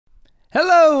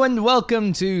Hello and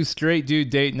welcome to Straight Dude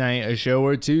Date Night, a show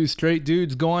where two straight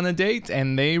dudes go on a date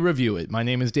and they review it. My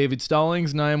name is David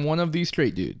Stallings and I am one of these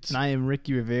straight dudes. And I am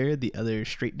Ricky Rivera, the other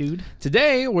straight dude.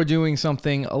 Today we're doing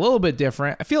something a little bit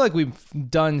different. I feel like we've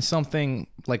done something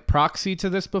like proxy to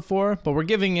this before, but we're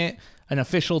giving it an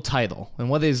official title. And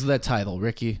what is that title,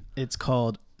 Ricky? It's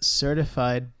called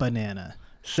Certified Banana.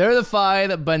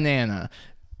 Certified Banana.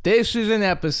 This is an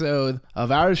episode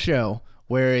of our show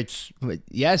where it's,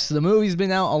 yes, the movie's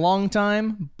been out a long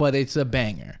time, but it's a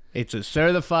banger. It's a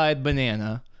certified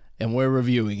banana, and we're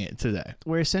reviewing it today.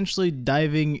 We're essentially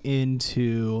diving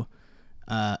into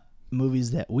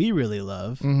movies that we really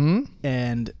love,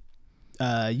 and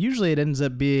usually it ends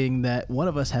up being that one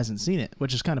of us hasn't seen it,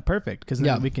 which is kind of perfect, because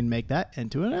then we can make that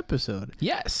into an episode.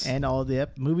 Yes. And all the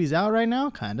movies out right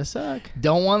now kind of suck.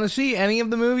 Don't want to see any of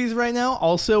the movies right now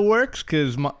also works,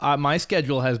 because my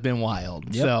schedule has been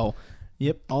wild, so...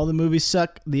 Yep, all the movies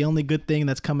suck. The only good thing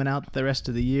that's coming out the rest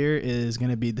of the year is going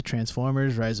to be the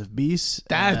Transformers: Rise of Beasts.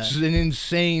 That's an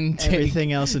insane take.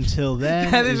 Everything else until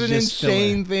then that is an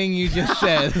insane thing you just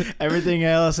said. Everything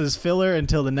else is filler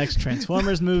until the next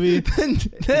Transformers movie. It's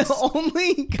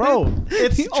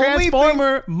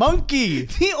Transformer Monkey.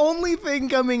 The only thing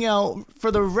coming out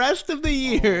for the rest of the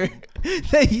year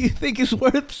that you think is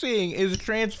worth seeing is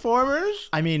Transformers?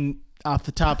 I mean, off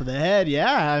the top of the head,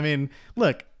 yeah. I mean,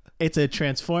 look. It's a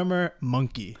Transformer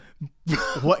monkey.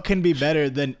 What can be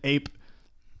better than ape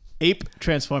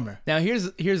Transformer? Now,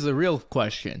 here's the real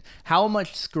question. How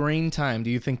much screen time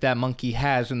do you think that monkey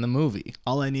has in the movie?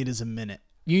 All I need is a minute.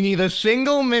 You need a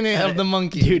single minute of the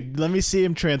monkey. Dude, let me see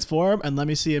him transform, and let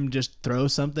me see him just throw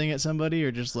something at somebody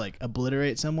or just, like,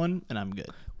 obliterate someone, and I'm good.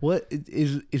 What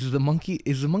is the monkey?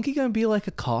 Is the monkey gonna be like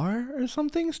a car or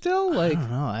something still? Like, I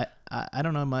don't know. I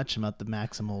don't know much about the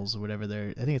Maximals or whatever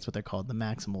I think it's what they're called, the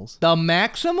Maximals. The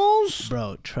Maximals?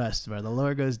 Bro, trust, bro. The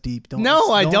lore goes deep.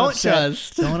 I don't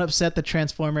trust. Don't upset the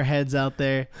Transformer heads out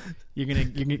there.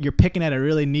 You're picking at a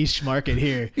really niche market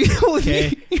here. Okay,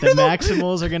 the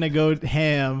Maximals are gonna go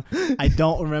ham. I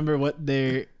don't remember what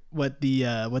the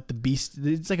beast.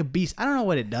 It's like a beast. I don't know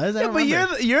what it does. I don't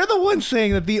remember. You're the one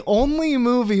saying that the only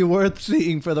movie worth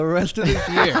seeing for the rest of this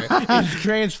year is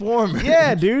Transformers.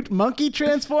 Yeah, dude, Monkey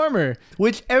Transformer.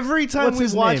 Which every time we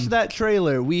watch that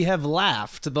trailer, we have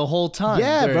laughed the whole time.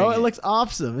 Yeah, bro, it looks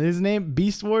awesome. His name,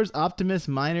 Beast Wars Optimus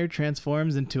Minor,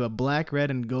 transforms into a black,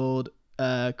 red, and gold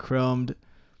chromed.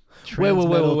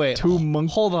 Wait.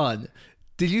 Monkey. Hold on.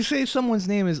 Did you say someone's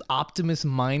name is Optimus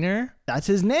Minor? That's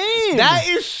his name. That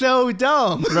is so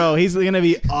dumb. Bro, he's going to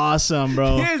be awesome,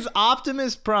 bro. There's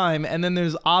Optimus Prime, and then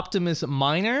there's Optimus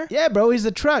Minor? Yeah, bro, he's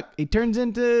the truck. He turns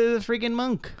into the freaking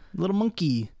little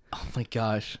monkey. Oh, my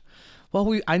gosh.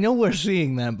 Well, I know we're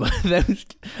seeing that, but that was...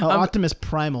 Optimus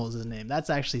Primal is his name. That's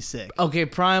actually sick. Okay,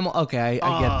 Primal. Okay,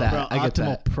 I get that. Bro, I get Optimal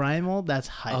that. Primal, that's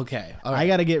hype. Okay, all right. I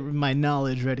got to get my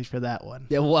knowledge ready for that one.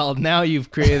 Yeah, well, now you've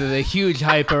created a huge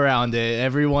hype around it.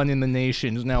 Everyone in the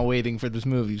nation is now waiting for this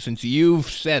movie since you've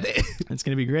said it. It's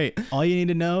going to be great. All you need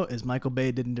to know is Michael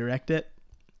Bay didn't direct it,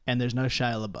 and there's no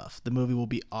Shia LaBeouf. The movie will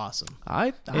be awesome.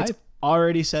 It's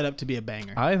already set up to be a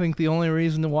banger. I think the only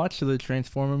reason to watch the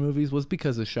Transformer movies was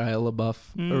because of Shia LaBeouf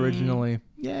originally.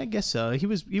 Yeah, I guess so. He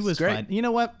was great. fine. You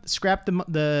know what? Scrap the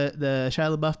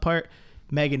Shia LaBeouf part.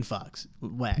 Megan Fox.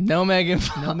 Whack. No Megan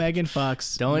Fox. No Megan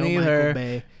Fox. Don't need Michael her.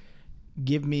 Bay.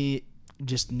 Give me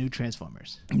just new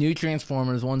Transformers. New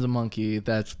Transformers. One's a monkey.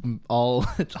 That's all.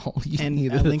 That's all you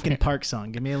need. And a Linkin Park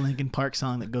song. Give me a Linkin Park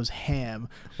song that goes ham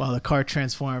while the car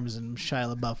transforms and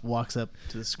Shia LaBeouf walks up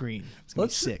to the screen. It's gonna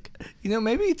be sick. You know,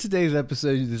 maybe today's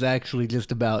episode is actually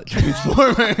just about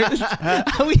Transformers.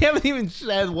 We haven't even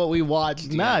said what we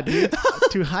watched. Nah, dude.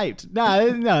 Too hyped.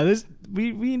 No.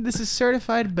 This is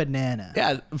certified banana.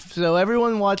 Yeah, so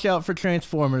everyone watch out for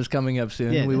Transformers coming up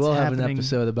soon. Yeah, we will have an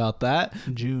episode about that.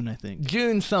 June, I think.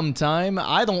 June sometime.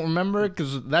 I don't remember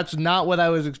because that's not what I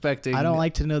was expecting. I don't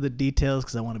like to know the details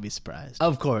because I want to be surprised.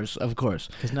 Of course.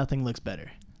 Because nothing looks better.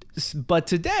 But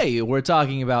today we're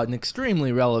talking about an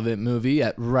extremely relevant movie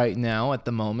right now at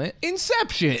the moment,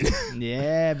 Inception.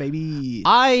 Yeah, baby.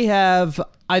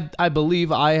 I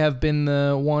believe I have been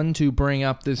the one to bring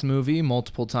up this movie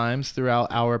multiple times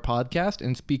throughout our podcast,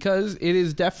 and it's because it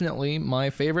is definitely my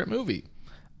favorite movie.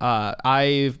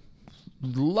 I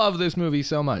love this movie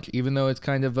so much, even though it's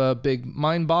kind of a big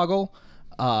mind boggle.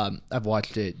 I've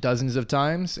watched it dozens of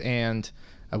times, and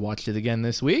I watched it again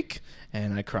this week,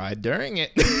 and I cried during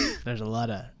it. There's a lot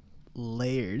of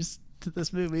layers to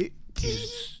this movie.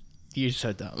 You're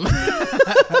so dumb.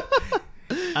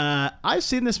 I've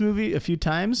seen this movie a few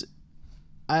times.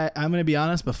 I'm gonna be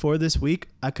honest. Before this week,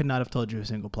 I could not have told you a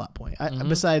single plot point.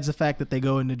 Besides the fact that they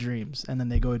go into dreams, and then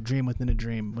they go a dream within a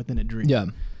dream within a dream. Yeah.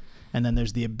 And then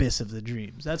there's the abyss of the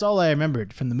dreams. That's all I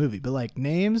remembered from the movie. But like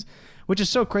names, which is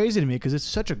so crazy to me because it's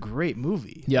such a great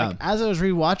movie. Yeah. Like, as I was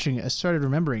rewatching it, I started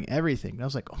remembering everything. And I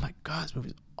was like, oh my God, this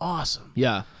movie's awesome.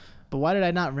 Yeah. But why did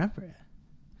I not remember it?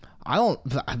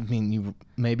 I mean,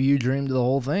 maybe you dreamed the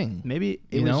whole thing. Maybe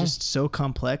it was just so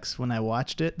complex when I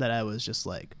watched it that I was just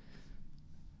like,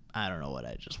 I don't know what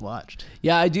I just watched.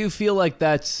 Yeah, I do feel like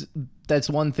that's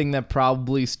one thing that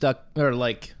probably stuck, or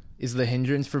like is the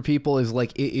hindrance for people, is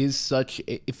like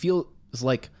it feels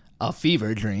like a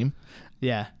fever dream.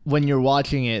 Yeah. When you're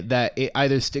watching it, that it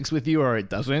either sticks with you or it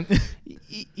doesn't.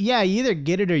 Yeah, you either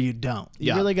get it or you don't. You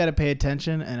Yeah. really got to pay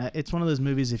attention, and it's one of those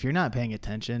movies. If you're not paying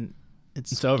attention,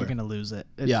 it's over. You're gonna lose it.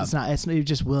 It's not. It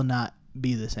just will not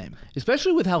be the same.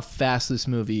 Especially with how fast this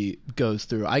movie goes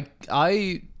through.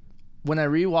 I when I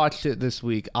rewatched it this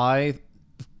week, I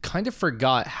kind of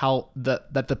forgot how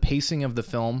that the pacing of the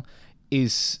film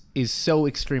is so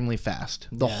extremely fast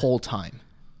the whole time.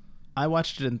 I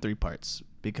watched it in 3 parts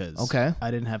because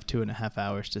I didn't have 2.5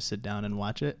 hours to sit down and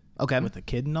watch it. With a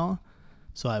kid and all,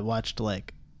 so I watched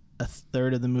like a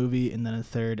third of the movie and then a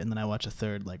third, and then I watched a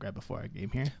third like right before I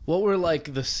came here. What were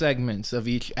like the segments of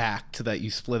each act that you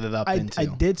split it up into? I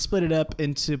did split it up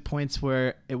into points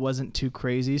where it wasn't too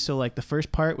crazy. So like the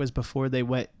first part was before they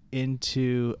went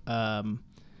into oh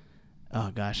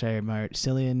gosh, I remember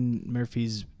Cillian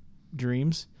Murphy's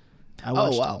dreams.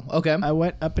 I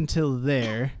went up until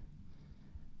there.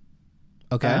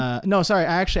 No, sorry.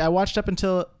 I watched up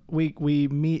until we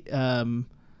meet the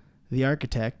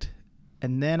architect.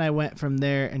 And then I went from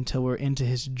there until we're into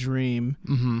his dream.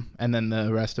 Mm-hmm. And then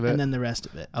the rest of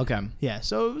it? Okay. Yeah,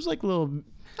 so it was like a little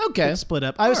split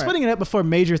up. I was splitting it up before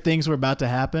major things were about to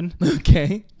happen.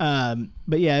 Okay.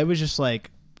 But yeah, it was just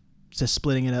like just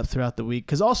splitting it up throughout the week.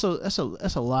 Because also, that's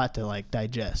a lot to like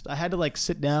digest. I had to like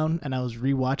sit down and I was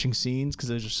rewatching scenes because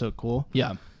it was just so cool.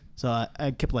 Yeah. So I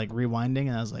kept like rewinding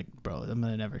and I was like, bro, I'm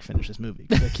going to never finish this movie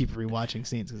because I keep rewatching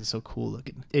scenes because it's so cool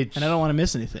looking. And I don't want to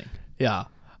miss anything. Yeah.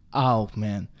 Oh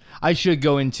man, I should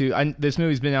go into. This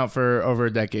movie's been out for over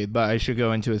a decade, but I should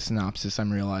go into a synopsis.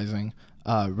 I'm realizing,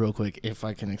 real quick, if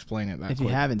I can explain it. If you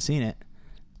haven't seen it,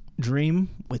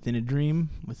 dream within a dream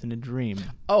within a dream.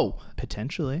 Oh,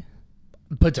 potentially.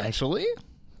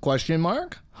 Question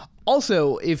mark.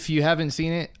 Also, if you haven't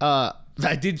seen it, I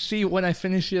did see when I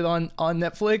finished it on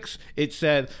Netflix. It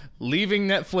said leaving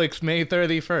Netflix May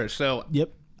 31st. So yep.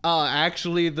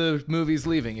 Actually, the movie's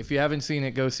leaving. If you haven't seen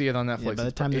it, go see it on Netflix. Yeah, by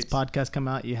the time this podcast come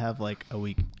out, you have like a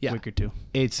week or two.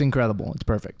 It's incredible. It's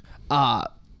perfect. All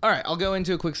right, I'll go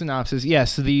into a quick synopsis.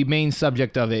 Yes, the main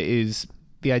subject of it is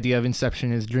the idea of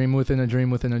Inception is dream within a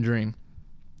dream within a dream.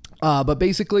 But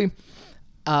basically,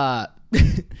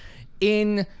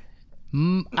 in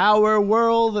our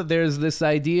world, there's this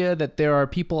idea that there are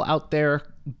people out there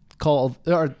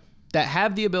that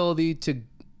have the ability to,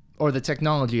 or the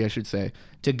technology, I should say,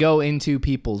 to go into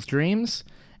people's dreams,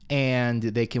 and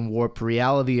they can warp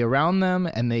reality around them,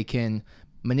 and they can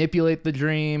manipulate the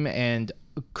dream and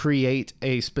create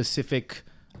a specific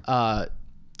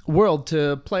world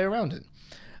to play around in.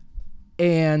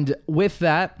 And with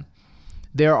that,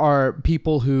 there are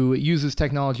people who use this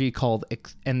technology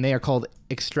and they are called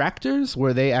extractors,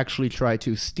 where they actually try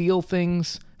to steal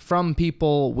things from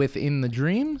people within the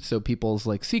dream. So people's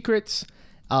like secrets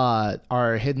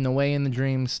are hidden away in the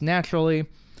dreams naturally,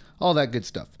 all that good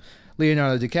stuff.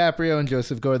 Leonardo DiCaprio and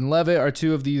Joseph Gordon-Levitt are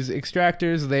 2 of these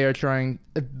extractors. They are trying,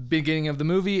 at the beginning of the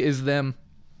movie is them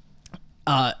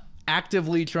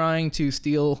actively trying to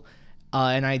steal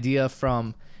an idea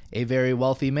from a very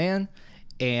wealthy man,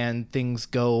 and things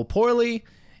go poorly,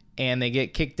 and they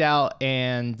get kicked out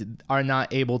and are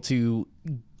not able to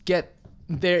get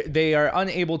there. They are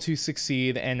unable to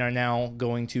succeed and are now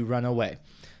going to run away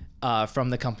from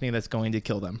the company that's going to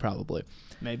kill them, probably.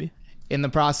 Maybe. In the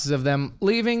process of them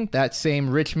leaving, that same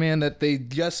rich man that they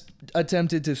just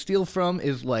attempted to steal from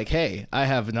is like, hey, I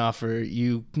have an offer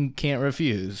you can't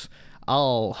refuse.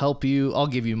 I'll help you. I'll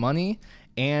give you money,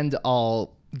 and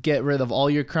I'll get rid of all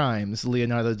your crimes,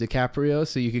 Leonardo DiCaprio,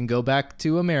 so you can go back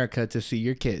to America to see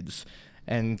your kids.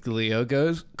 And Leo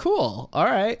goes, cool, all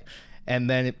right. And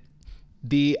then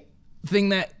the thing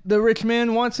that the rich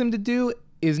man wants him to do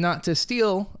is not to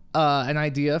steal an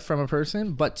idea from a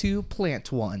person, but to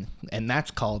plant one. And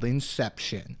that's called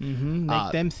Inception. Mm-hmm.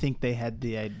 Make them think they had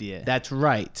the idea. That's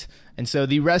right. And so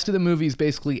the rest of the movie is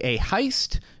basically a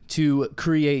heist to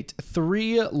create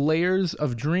 3 layers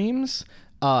of dreams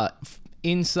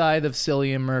inside of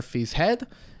Cillian Murphy's head,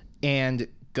 and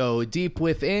go deep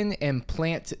within and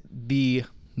plant the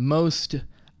most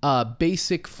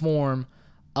basic form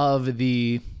of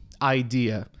the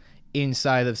idea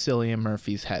inside of Cillian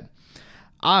Murphy's head.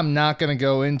 I'm not going to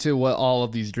go into what all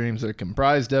of these dreams are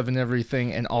comprised of and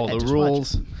everything and all the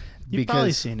rules. You've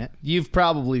probably seen it. You've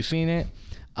probably seen it.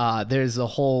 There's a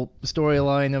whole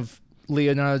storyline of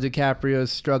Leonardo DiCaprio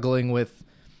struggling with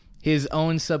his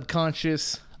own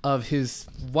subconscious of his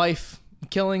wife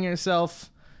killing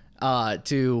herself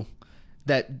to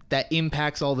that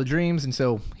impacts all the dreams, and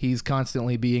so he's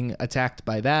constantly being attacked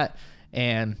by that.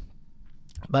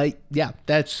 But yeah,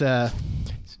 that's it.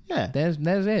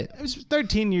 It was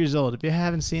 13 years old. If you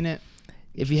haven't seen it,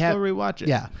 If you have, go rewatch it.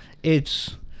 yeah,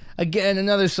 it's again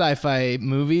another sci-fi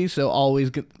movie, so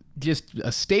always just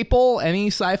a staple. Any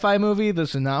sci-fi movie, the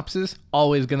synopsis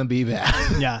always gonna be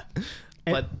bad. Yeah,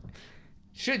 But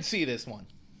should see this one.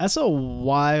 that's a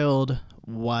wild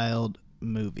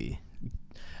movie.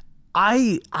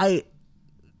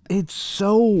 It's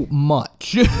so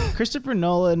much. Christopher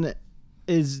Nolan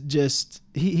is just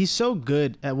he's so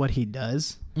good at what he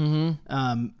does.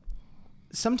 Mm-hmm.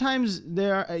 Sometimes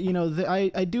there are,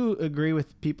 I do agree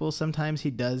with people. Sometimes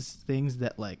he does things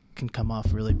that like can come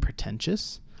off really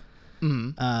pretentious.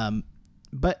 Mm-hmm.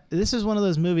 But this is one of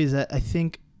those movies that I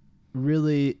think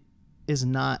really is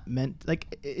not meant,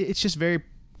 like, it's just very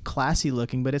classy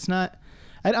looking, but it's not.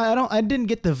 I didn't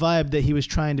get the vibe that he was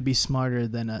trying to be smarter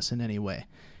than us in any way.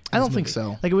 I don't think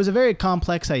so. Like, it was a very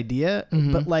complex idea,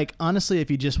 but like, honestly,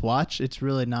 if you just watch, it's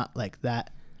really not like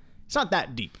that. It's not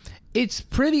that deep. It's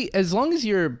pretty, as long as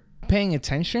you're paying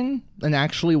attention and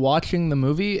actually watching the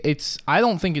movie, I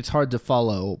don't think it's hard to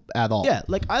follow at all. Yeah,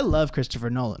 like, I love Christopher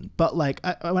Nolan, but like,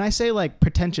 when I say like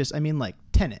pretentious, I mean like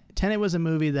Tenet. Tenet was a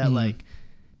movie that like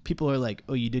people are like,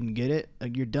 oh, you didn't get it?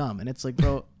 Like, you're dumb. And it's like,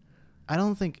 bro, I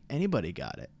don't think anybody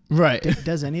got it. Right.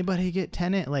 Does anybody get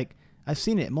Tenet? Like, I've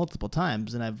seen it multiple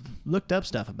times and I've looked up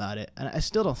stuff about it and I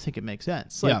still don't think it makes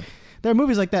sense. Like, there are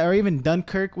movies like that, or even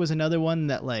Dunkirk was another one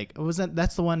that like,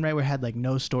 that's the one, right, where it had like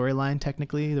no storyline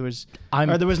technically. There was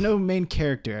no main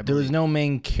character. There was no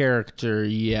main character,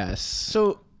 yes.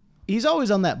 So he's always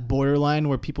on that borderline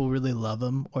where people really love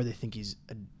him or they think he's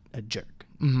a jerk.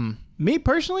 Mm-hmm. Me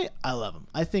personally, I love him.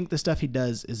 I think the stuff he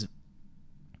does is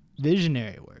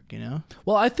visionary work, you know?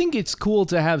 Well, I think it's cool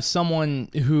to have someone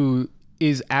who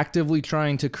is actively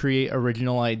trying to create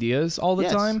original ideas all the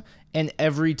time, and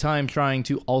every time trying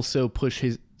to also push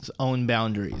his own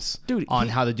boundaries on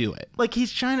how to do it. Like,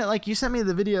 he's trying to, like, you sent me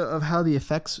the video of how the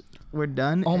effects were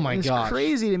done. Oh my gosh. It's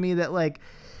crazy to me that, like,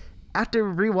 after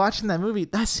rewatching that movie,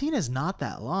 that scene is not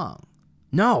that long.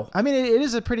 No. I mean, it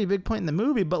is a pretty big point in the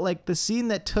movie, but like the scene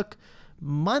that took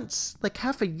months, like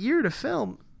half a year to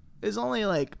film, is only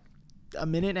like a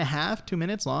minute and a half, 2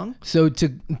 minutes long. So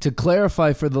to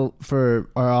clarify for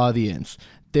our audience,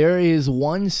 there is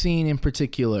one scene in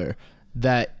particular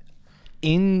that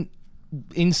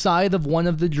inside of one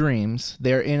of the dreams,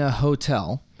 they're in a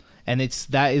hotel, and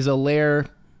that is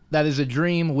a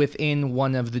dream within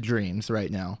one of the dreams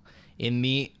right now. In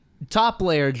the top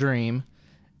layer dream,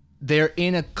 they're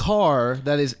in a car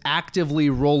that is actively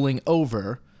rolling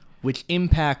over, which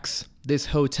impacts this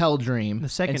hotel dream. The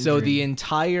second and so dream. the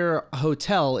entire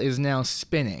hotel is now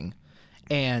spinning.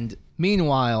 And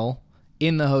meanwhile,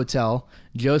 in the hotel,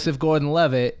 Joseph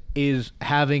Gordon-Levitt is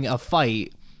having a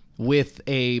fight with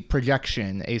a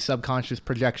subconscious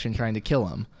projection trying to kill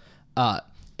him.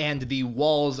 And the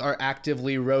walls are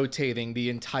actively rotating the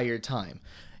entire time.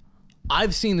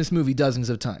 I've seen this movie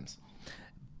dozens of times.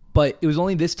 But it was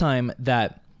only this time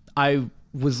that I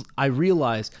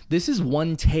realized this is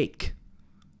one take,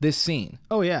 this scene.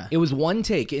 Oh, yeah. It was one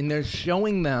take, and they're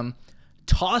showing them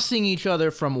tossing each other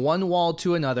from one wall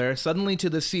to another, suddenly to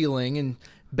the ceiling, and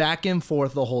back and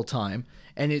forth the whole time,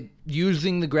 and it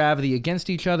using the gravity against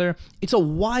each other. It's a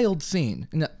wild scene.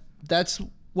 And that's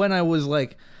when I was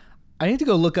like, I need to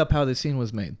go look up how this scene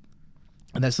was made.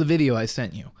 And that's the video I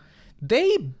sent you.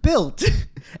 They built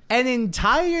an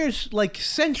entire like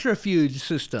centrifuge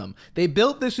system. They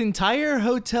built this entire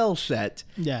hotel set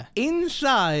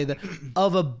inside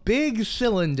of a big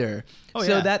cylinder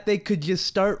that they could just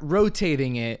start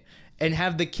rotating it and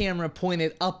have the camera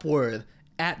pointed upward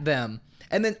at them.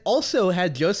 And then also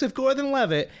had Joseph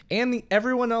Gordon-Levitt and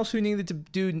everyone else who needed to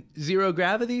do zero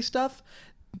gravity stuff,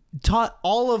 taught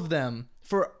all of them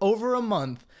for over a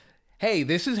month, hey,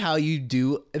 this is how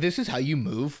you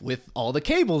move with all the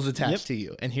cables attached to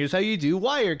you. And here's how you do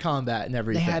wire combat and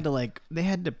everything. They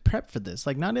had to prep for this.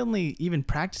 Like, not only even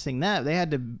practicing that, they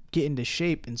had to get into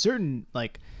shape in certain,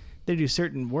 like, they do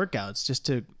certain workouts just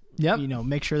to,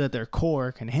 make sure that their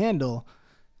core can handle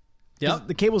Yep.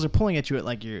 The cables are pulling at you at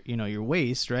like your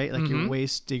waist, right? Like your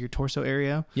waist to your torso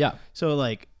area. Yeah. So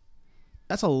like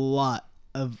that's a lot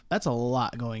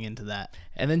going into that.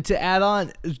 And then to add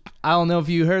on, I don't know if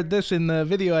you heard this in the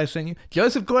video I sent you.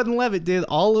 Joseph Gordon-Levitt did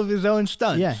all of his own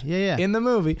stunts. Yeah. In the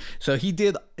movie. So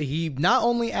he not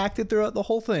only acted throughout the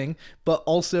whole thing, but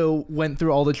also went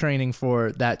through all the training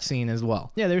for that scene as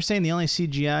well. Yeah, they were saying the only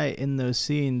CGI in those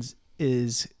scenes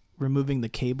is removing the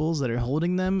cables that are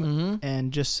holding them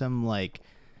and just some like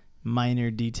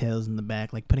minor details in the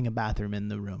back, like putting a bathroom in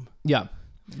the room. Yeah.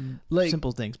 Like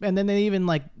simple things. And then they even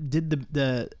like did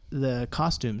the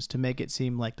costumes to make it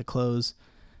seem like the clothes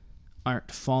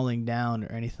aren't falling down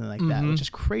or anything like that, which is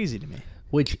crazy to me.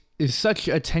 Which is such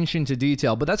attention to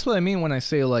detail. But that's what I mean when I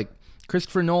say like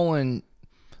Christopher Nolan,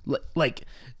 like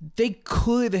they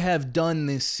could have done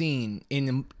this scene in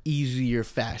an easier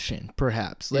fashion,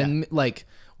 perhaps. Yeah. Like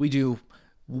we do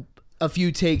a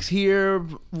few takes here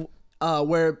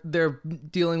where they're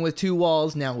dealing with two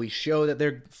walls. Now we show that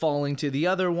they're falling to the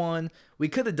other one. We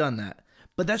could have done that.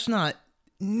 But that's not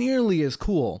nearly as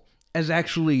cool as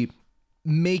actually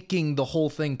making the whole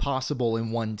thing possible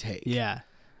in one take. Yeah.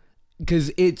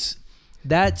 Because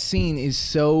that scene is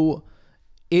so...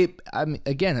 I mean,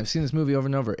 again, I've seen this movie over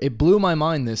and over. It blew my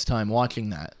mind this time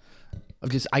watching that.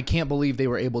 I can't believe they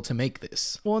were able to make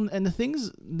this. Well, and the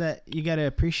things that you got to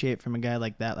appreciate from a guy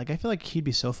like that, like I feel like he'd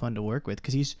be so fun to work with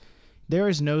because there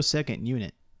is no second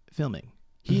unit filming.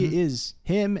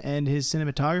 Him and his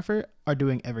cinematographer are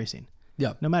doing every scene.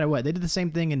 Yeah. No matter what. They did the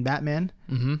same thing in Batman.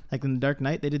 Like in The Dark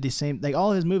Knight, they did the same, like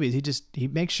all his movies. He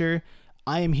makes sure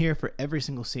I am here for every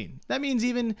single scene. That means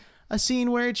even a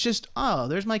scene where it's just, oh,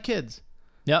 there's my kids.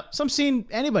 Yep. Some scene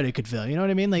anybody could fill. You know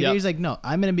what I mean? Like he's like, no,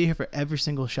 I'm going to be here for every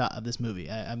single shot of this movie.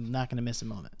 I'm not going to miss a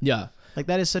moment. Yeah. Like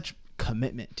that is such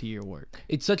commitment to your work.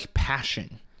 It's such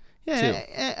passion. Yeah.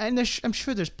 And I'm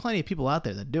sure there's plenty of people out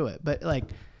there that do it. But like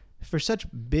for such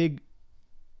big,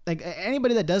 like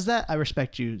anybody that does that, I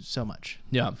respect you so much.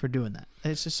 Yeah. For doing that.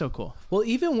 It's just so cool. Well,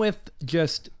 even with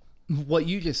just what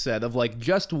you just said of like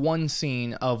just one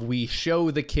scene of we show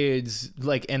the kids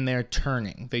like and they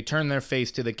turn their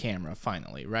face to the camera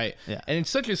finally, right? Yeah. And it's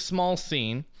such a small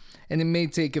scene and it may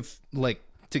take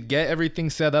to get everything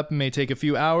set up, it may take a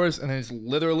few hours and then it's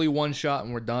literally one shot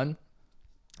and we're done.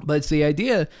 But it's the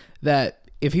idea that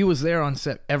if he was there on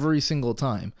set every single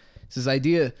time, it's this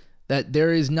idea that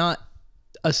there is not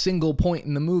a single point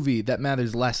in the movie that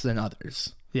matters less than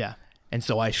others. Yeah. And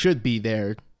so I should be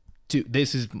there.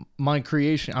 This is my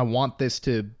creation. I want this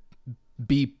to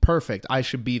be perfect. I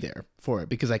should be there for it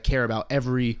because I care about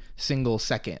every single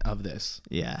second of this.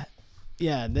 Yeah.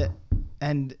 Yeah.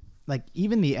 And like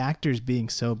even the actors being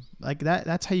so like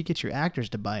that's how you get your actors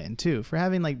to buy in too. For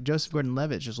having like Joseph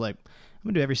Gordon-Levitt just like, I'm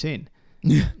gonna do every scene.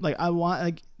 Yeah. Like I want,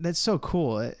 like, that's so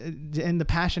cool. And the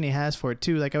passion he has for it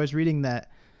too. Like I was reading that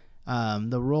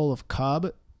the role of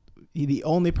Cobb, the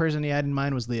only person he had in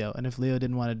mind was Leo, and if Leo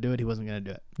didn't want to do it, he wasn't going to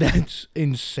do it. That's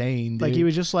insane, dude. Like he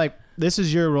was just like, "This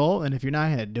is your role, and if you're not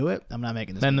going to do it, I'm not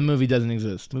making this." Then the movie doesn't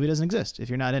exist. The movie doesn't exist if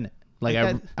you're not in it. Like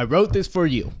I wrote this for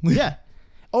you. Yeah.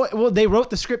 Oh well, they wrote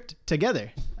the script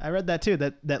together. I read that too.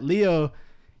 That Leo.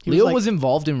 Leo was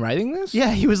involved in writing this?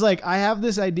 Yeah, he was like, "I have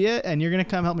this idea, and you're going to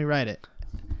come help me write it."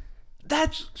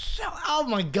 That's so. Oh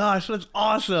my gosh, that's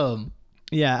awesome.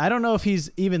 Yeah, I don't know if he's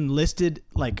even listed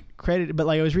like credited, but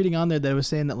like I was reading on there that it was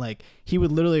saying that like he would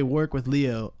literally work with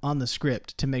Leo on the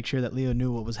script to make sure that Leo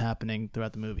knew what was happening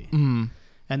throughout the movie.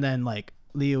 And then like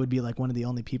Leo would be like one of the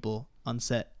only people on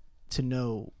set to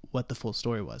know what the full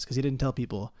story was because he didn't tell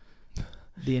people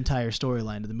the entire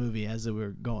storyline of the movie as they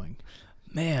were going.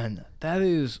 Man, that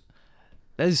is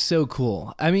so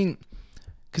cool. I mean,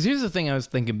 because here's the thing I was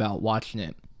thinking about watching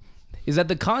it. Is that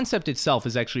the concept itself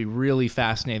is actually really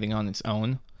fascinating on its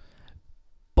own.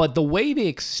 But the way they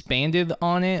expanded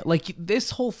on it, like this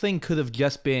whole thing could have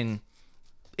just been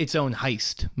its own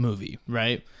heist movie,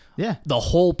 right? Yeah. The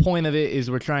whole point of it is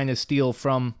we're trying to steal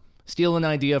an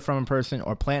idea from a person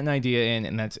or plant an idea in,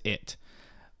 and that's it.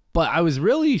 But I was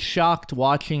really shocked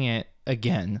watching it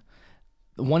again.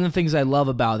 One of the things I love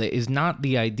about it is not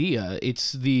the idea,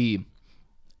 it's the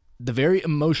very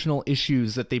emotional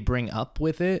issues that they bring up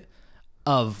with it.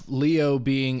 Of Leo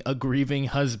being a grieving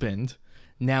husband,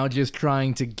 now just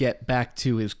trying to get back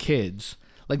to his kids.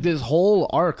 Like this whole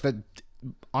arc that,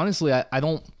 honestly, I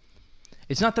don't...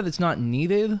 It's not that it's not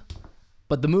needed,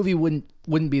 but the movie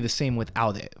wouldn't be the same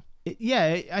without it.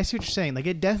 Yeah, I see what you're saying. Like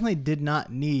it definitely did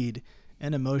not need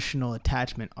an emotional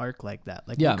attachment arc like that.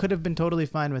 Like it could have been totally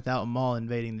fine without Maul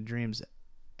invading the dreams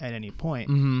at any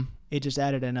point. It just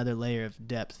added another layer of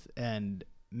depth and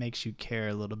makes you care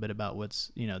a little bit about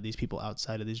what's, these people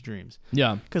outside of these dreams.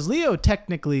 Yeah. Because Leo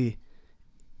technically,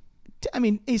 I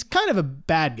mean, he's kind of a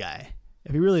bad guy.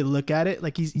 If you really look at it,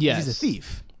 like he's a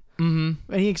thief.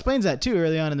 Mm-hmm. And he explains that too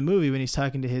early on in the movie when he's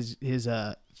talking to his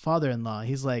father-in-law.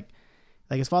 He's like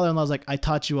his father-in-law's like, I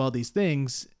taught you all these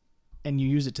things and you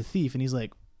use it to thief. And he's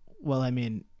like, well, I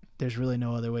mean, there's really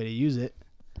no other way to use it.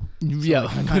 So yeah,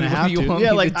 like, I kind of have to.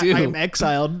 Yeah, like I'm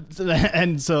exiled,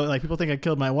 and so like people think I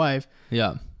killed my wife.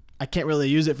 Yeah, I can't really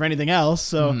use it for anything else.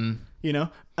 So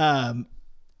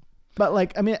but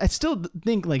like I mean, I still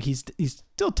think like he's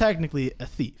still technically a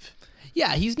thief.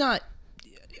 Yeah, he's not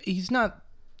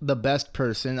the best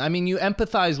person. I mean, you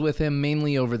empathize with him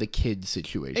mainly over the kid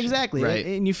situation. Exactly, right?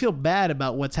 And you feel bad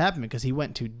about what's happened because he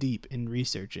went too deep in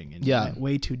researching and went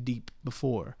way too deep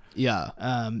before. Yeah.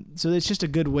 So it's just a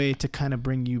good way to kind of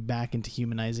bring you back into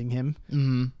humanizing him.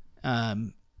 Mm-hmm.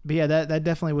 But yeah, that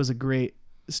definitely was a great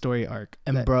story arc.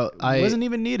 And bro, I wasn't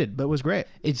even needed, but was great.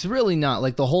 It's really not.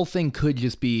 Like the whole thing could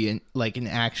just be an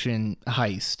action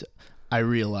heist. I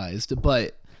realized,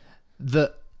 but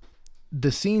the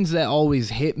scenes that always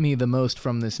hit me the most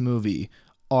from this movie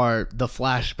are the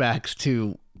flashbacks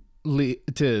to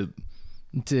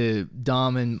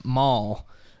Dom and Mal,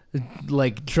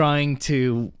 like trying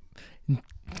to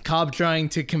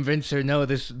convince her, no,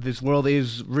 this world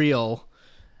is real.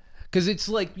 Because it's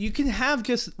like we could have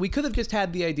just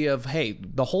had the idea of, hey,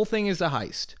 the whole thing is a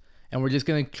heist, and we're just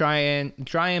gonna try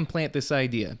and plant this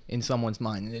idea in someone's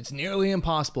mind, and it's nearly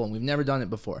impossible, and we've never done it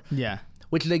before. Yeah.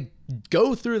 Which they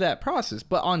go through that process.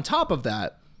 But on top of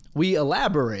that, we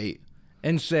elaborate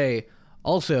and say,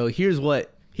 also, here's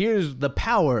the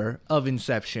power of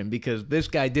Inception, because this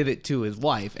guy did it to his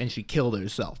wife and she killed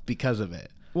herself because of it.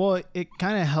 Well, it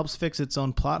kind of helps fix its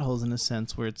own plot holes in a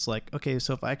sense where it's like, okay,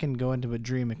 so if I can go into a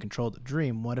dream and control the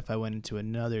dream, what if I went into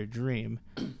another dream?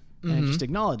 And it just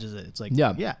acknowledges it. It's like,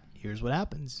 yeah, here's what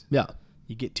happens. Yeah.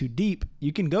 You get too deep,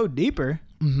 you can go deeper,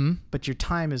 but your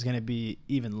time is going to be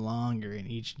even longer in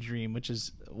each dream, which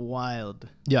is wild.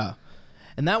 Yeah.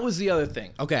 And that was the other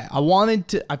thing. Okay,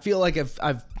 I feel like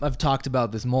I've talked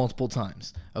about this multiple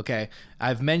times. Okay,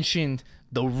 I've mentioned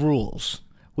the rules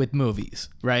with movies,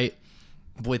 right?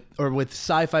 With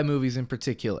sci-fi movies in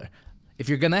particular. If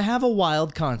you're going to have a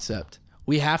wild concept,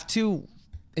 we have to,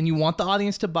 and you want the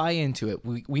audience to buy into it,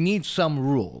 we need some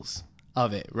rules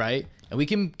of it, right? And we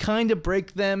can kind of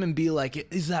break them and be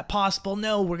like, is that possible?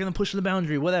 No, we're going to push the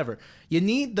boundary, whatever. You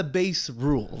need the base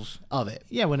rules of it.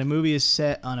 Yeah, when a movie is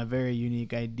set on a very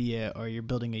unique idea or you're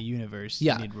building a universe,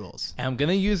 you need rules. And I'm going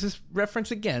to use this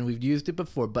reference again. We've used it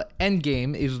before, but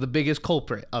Endgame is the biggest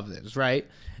culprit of this, right?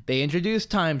 They introduced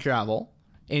time travel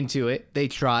into it. They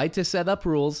tried to set up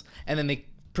rules, and then they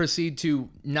proceed to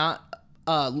not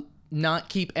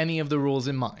keep any of the rules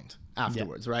in mind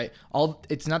afterwards, right?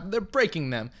 It's not that they're breaking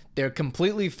them, they're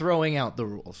completely throwing out the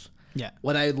rules. Yeah.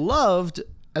 What I loved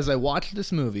as I watched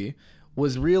this movie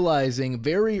was realizing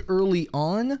very early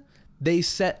on they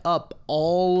set up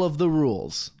all of the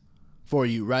rules for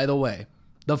you right away.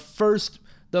 The first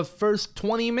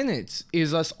 20 minutes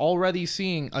is us already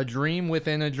seeing a dream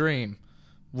within a dream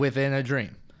within a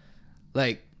dream.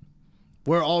 Like,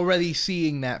 we're already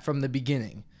seeing that from the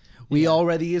beginning. We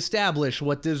already established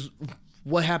what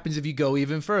happens if you go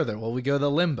even further. Well, we go to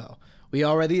limbo. We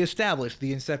already established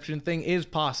the Inception thing is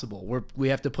possible. We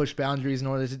have to push boundaries in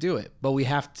order to do it, but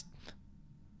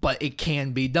but it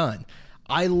can be done.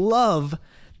 I love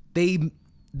they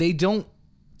don't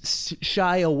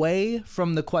shy away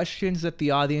from the questions that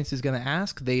the audience is going to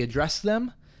ask. They address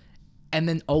them and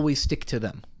then always stick to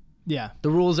them. Yeah. The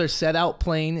rules are set out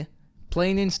plain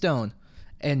in stone,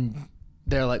 and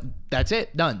they're like, that's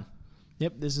it, done.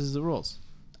 Yep, this is the rules.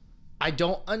 I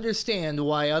don't understand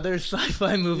why other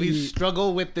sci-fi movies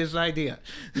struggle with this idea.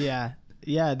 Yeah,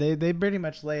 they pretty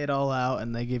much lay it all out,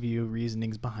 and they give you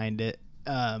reasonings behind it.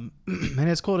 And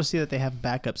it's cool to see that they have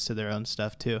backups to their own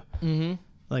stuff too. Mm-hmm.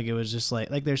 Like it was just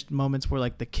like there's moments where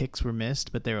like the kicks were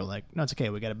missed, but they were like, no, it's okay,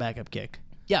 we got a backup kick.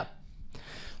 Yeah.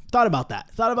 Thought about that.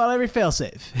 Thought about every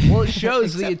failsafe. Well, it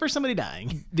shows except for somebody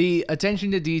dying. The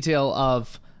attention to detail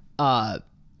of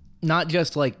not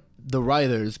just like the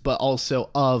writers, but also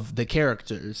of the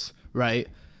characters, right?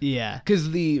 Yeah.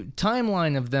 Because the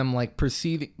timeline of them like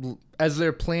proceeding as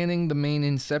they're planning the main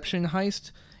Inception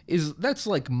heist that's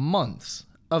like months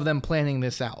of them planning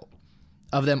this out,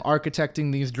 of them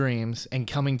architecting these dreams and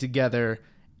coming together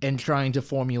and trying to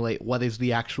formulate what is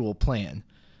the actual plan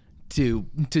to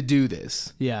do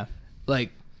this. Yeah.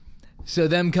 Like, so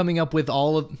them coming up with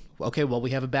all of, okay, well,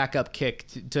 we have a backup kick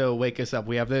to wake us up.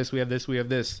 We have this, we have this, we have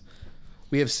this.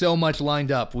 We have so much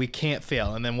lined up. We can't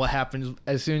fail. And then what happens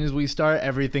as soon as we start,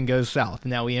 everything goes south.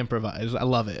 Now we improvise. I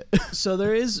love it. So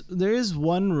there is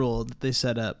one rule that they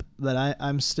set up that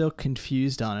I'm still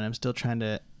confused on, and I'm still trying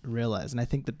to realize. And I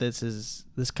think that this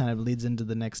kind of leads into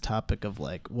the next topic of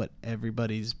like what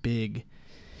everybody's big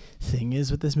thing is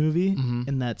with this movie,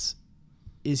 and that's,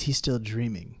 is he still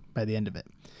dreaming by the end of it?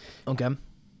 Okay.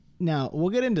 Now we'll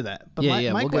get into that. But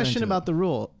my question about the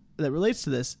rule that relates to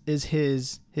this is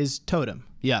his totem.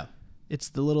 Yeah. It's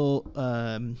the little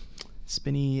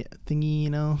spinny thingy, you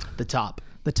know? The top.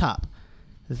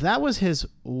 That was his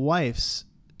wife's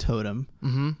totem.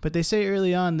 But they say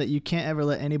early on that you can't ever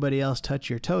let anybody else touch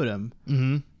your totem.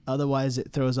 Otherwise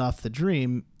it throws off the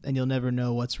dream and you'll never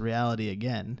know what's reality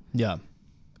again. Yeah.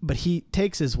 But he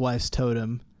takes his wife's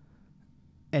totem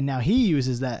and now he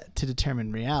uses that to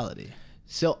determine reality.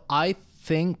 So I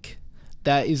think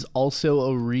that is also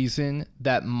a reason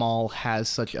that Maul has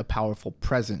such a powerful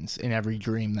presence in every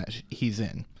dream that he's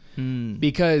in.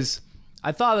 Because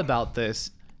I thought about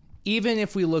this, even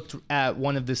if we looked at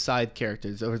one of the side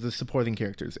characters or the supporting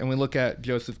characters, and we look at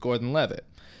Joseph Gordon-Levitt,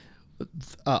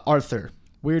 Arthur.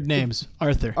 Weird names.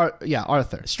 Arthur.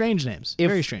 Arthur. Strange names.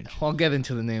 Very strange. I'll get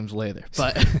into the names later.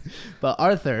 But but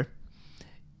Arthur,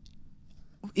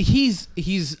 he's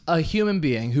a human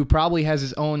being who probably has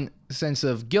his own sense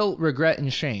of guilt, regret,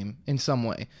 and shame in some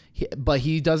way. But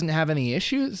he doesn't have any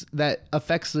issues that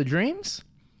affects the dreams.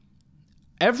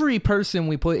 Every person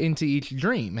we put into each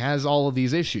dream has all of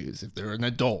these issues. If they're an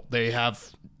adult, they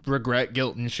have regret,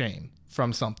 guilt, and shame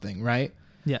from something, right?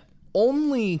 Yeah.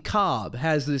 Only Cobb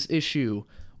has this issue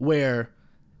where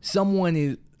someone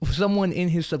in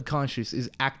his subconscious is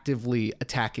actively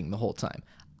attacking the whole time.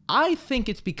 I think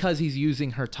it's because he's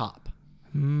using her top.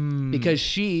 Because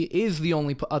she is the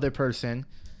only other person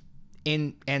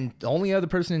and the only other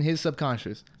person in his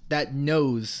subconscious that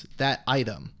knows that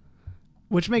item.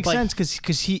 Which makes sense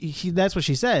because he that's what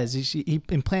she says. He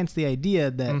implants the idea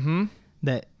that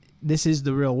that this is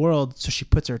the real world, so she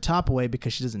puts her top away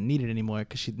because she doesn't need it anymore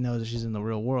because she knows that she's in the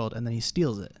real world, and then he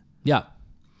steals it. Yeah.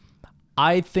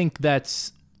 I think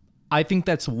that's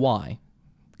why.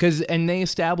 And they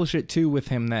establish it too with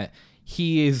him that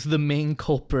he is the main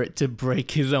culprit to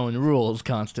break his own rules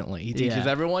constantly. He teaches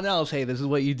everyone else, hey, this is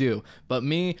what you do. But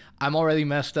me, I'm already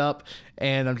messed up,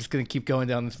 and I'm just going to keep going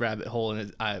down this rabbit hole,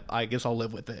 and I guess I'll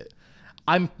live with it.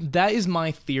 That is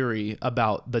my theory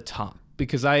about the top,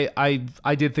 because I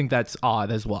did think that's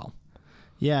odd as well.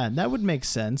 Yeah, that would make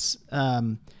sense.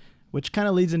 Which kind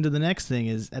of leads into the next thing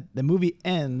is the movie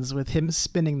ends with him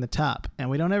spinning the top, and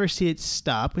we don't ever see it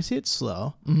stop. We see it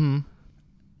slow.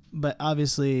 But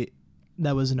obviously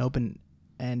that was an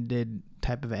open-ended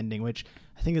type of ending, which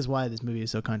I think is why this movie is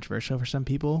so controversial for some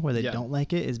people, where they don't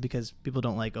like it, is because people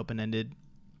don't like open-ended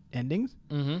endings,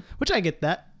 which I get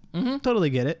that.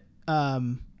 Totally get it.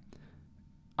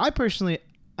 I personally,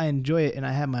 I enjoy it, and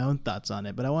I have my own thoughts on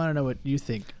it, but I want to know what you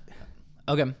think.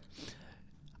 Okay.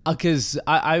 Because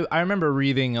I remember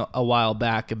reading a while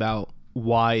back about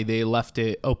why they left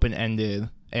it open-ended,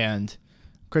 and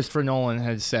Christopher Nolan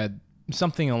had said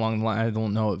something along the line, I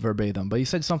don't know it verbatim, but he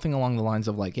said something along the lines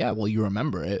of like, yeah, well, you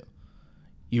remember it.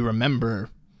 You remember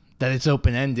that it's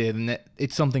open-ended, and that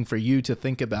it's something for you to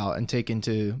think about and take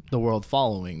into the world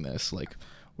following this. Like,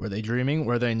 were they dreaming?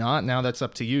 Were they not? Now that's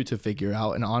up to you to figure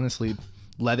out, and honestly,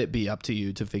 let it be up to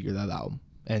you to figure that out,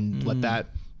 and let that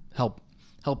help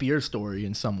your story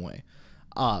in some way,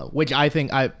 which I think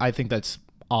that's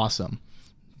awesome,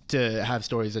 to have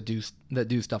stories that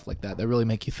do stuff like that really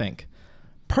make you think.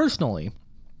 Personally,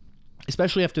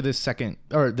 especially after this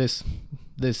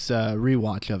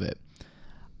rewatch of it,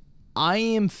 I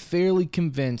am fairly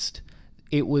convinced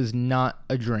it was not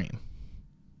a dream.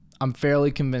 I'm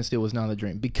fairly convinced it was not a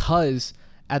dream, because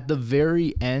at the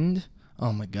very end,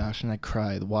 oh my gosh, and I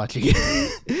cried watching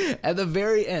it. At the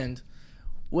very end,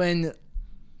 when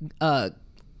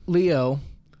Leo,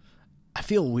 I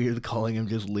feel weird calling him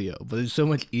just Leo, but it's so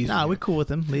much easier. Nah, we're cool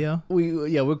with him, Leo.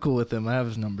 We're cool with him. I have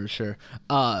his number, sure.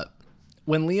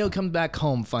 When Leo comes back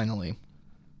home finally,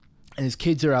 and his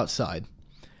kids are outside,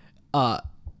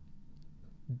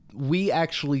 we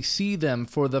actually see them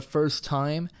for the first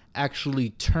time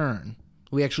actually turn.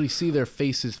 We actually see their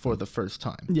faces for the first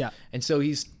time. Yeah. And so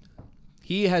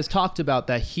he has talked about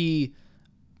that he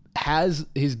has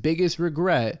his biggest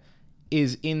regret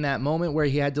is in that moment where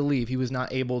he had to leave. He was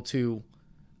not able to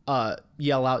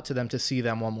yell out to them to see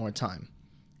them one more time,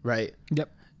 right?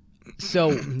 Yep.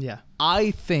 So yeah,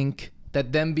 I think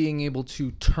that them being able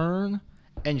to turn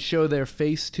and show their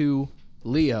face to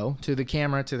Leo, to the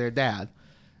camera, to their dad,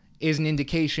 is an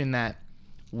indication that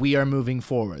we are moving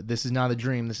forward. This is not a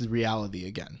dream. This is reality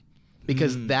again.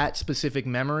 because that specific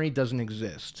memory doesn't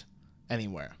exist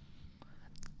anywhere.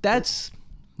 That's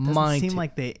Doesn't seem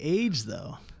like they age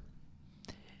though.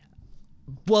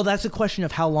 Well, that's a question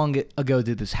of how long ago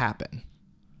did this happen?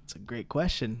 It's a great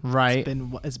question. Right.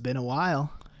 It's been a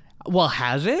while. Well,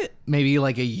 has it? Maybe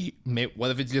like a year.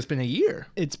 What if it's just been a year?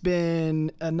 It's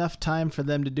been enough time for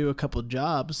them to do a couple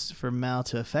jobs for Mal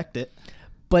to affect it.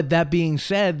 But that being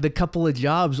said, the couple of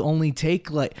jobs only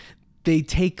take like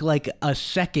a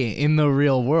second in the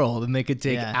real world, and they could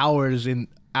take hours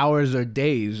or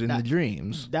days in the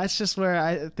dreams. That's just where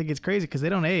I think it's crazy because they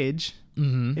don't age.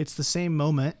 Mm-hmm. It's the same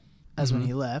moment as when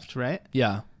he left, right?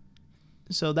 Yeah.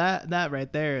 So that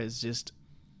right there is just,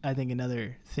 I think,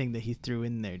 another thing that he threw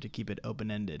in there to keep it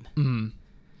open-ended. Mm-hmm.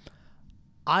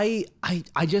 I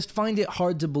just find it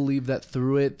hard to believe that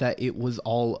through it that it was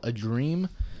all a dream,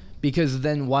 because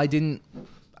then why didn't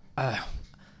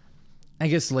I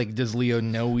guess, like, does Leo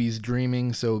know he's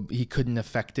dreaming so he couldn't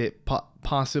affect it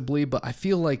possibly, but I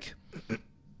feel like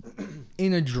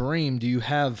in a dream, do you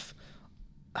have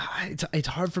it's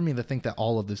hard for me to think that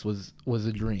all of this was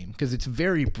a dream, because it's a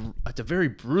very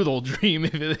brutal dream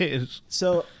if it is.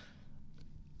 So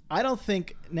I don't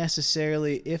think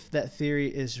necessarily, if that theory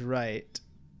is right,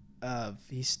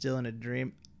 he's still in a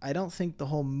dream. I don't think the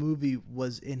whole movie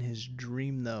was in his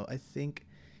dream, though. I think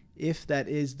if that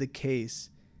is the case,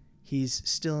 he's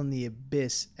still in the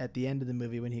abyss at the end of the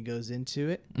movie when he goes into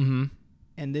it. Mm-hmm.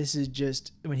 And this is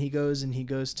just when he goes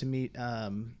to meet,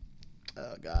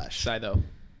 Saito.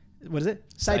 What is it?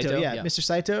 Saito, yeah, Mr.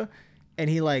 Saito. And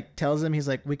he like tells him, he's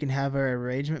like, we can have our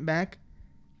arrangement back.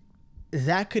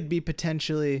 That could be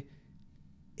potentially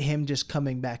him just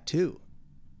coming back too.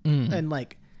 And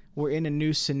like, we're in a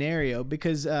new scenario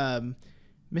because Mr.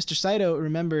 Saito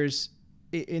remembers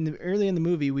early in the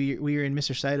movie, we were in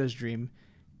Mr. Saito's dream,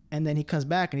 and then he comes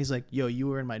back and he's like, yo, you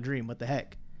were in my dream. What the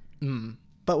heck?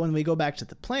 But when we go back to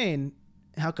the plane,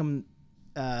 how come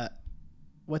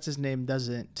what's his name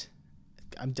doesn't...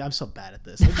 I'm so bad at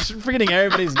this. I'm just forgetting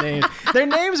everybody's names. Their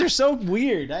names are so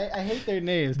weird. I hate their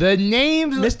names. The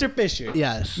names... Mr. Fisher.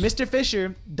 Yes. Mr.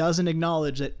 Fisher doesn't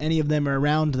acknowledge that any of them are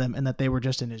around them and that they were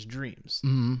just in his dreams.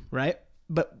 Mm-hmm. Right?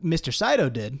 But Mr. Saito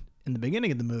did, in the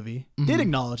beginning of the movie, did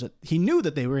acknowledge that he knew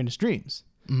that they were in his dreams.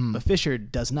 But Fisher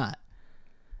does not.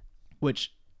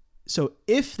 So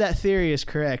if that theory is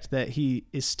correct, that he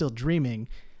is still dreaming,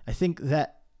 I think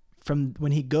that from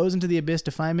when he goes into the abyss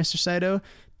to find Mr. Saito,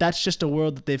 that's just a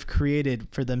world that they've created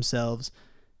for themselves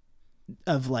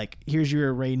of like, here's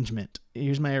your arrangement.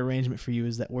 Here's my arrangement for you,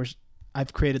 is that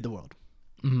I've created the world.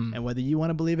 And whether you want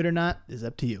to believe it or not is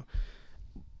up to you.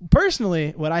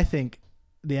 Personally, what I think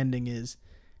the ending is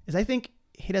I think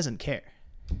he doesn't care.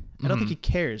 I don't think he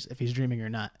cares if he's dreaming or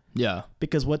not. Yeah.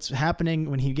 Because what's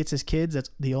happening when he gets his kids, that's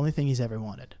the only thing he's ever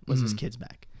wanted was his kids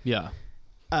back. Yeah.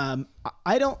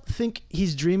 I don't think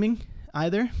he's dreaming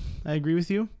either. I agree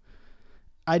with you.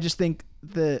 I just think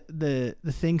the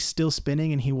thing still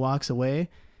spinning and he walks away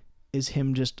is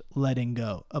him just letting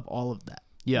go of all of that.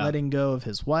 Yeah. Letting go of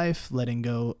his wife, letting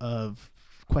go of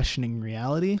questioning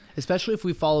reality. Especially if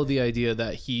we follow the idea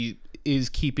that he is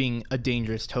keeping a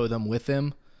dangerous totem with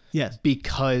him. Yes.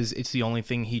 Because it's the only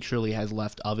thing he truly has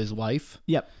left of his wife.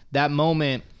 Yep. That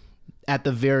moment at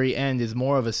the very end is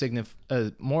more of a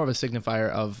signifier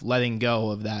of letting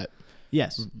go of that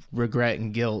regret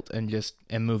and guilt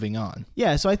and moving on.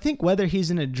 Yeah, so I think whether he's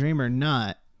in a dream or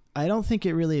not, I don't think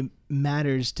it really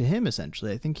matters to him,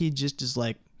 essentially. I think he just is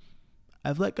like,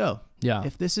 I've let go. Yeah.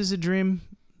 If this is a dream,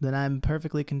 then I'm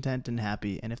perfectly content and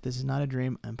happy. And if this is not a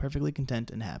dream, I'm perfectly content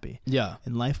and happy. Yeah.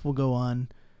 And life will go on,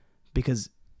 because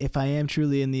if I am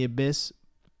truly in the abyss,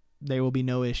 there will be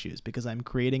no issues because I'm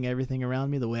creating everything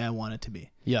around me the way I want it to be.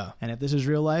 Yeah. And if this is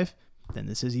real life, then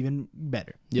this is even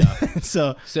better. Yeah.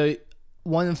 So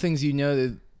one of the things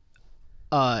that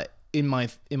in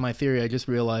my theory I just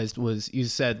realized was, you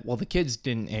said, well, the kids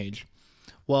didn't age.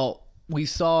 Well, we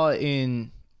saw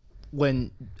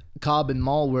when Cobb and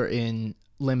Mal were in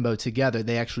limbo together,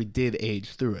 they actually did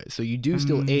age through it. So you do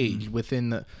still age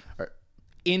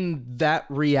in that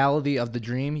reality of the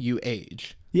dream, you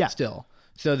age. Yeah. Still.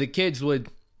 So the kids I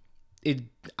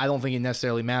don't think it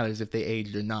necessarily matters if they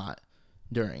aged or not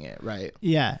during it, right?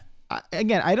 Yeah.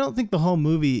 Again, I don't think the whole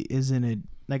movie is in a,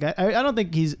 like, I don't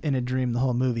think he's in a dream the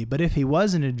whole movie, but if he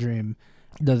was in a dream,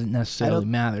 it doesn't necessarily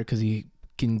matter because he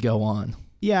can go on.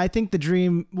 Yeah, I think the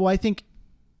dream,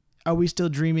 Are We Still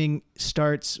Dreaming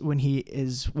starts when he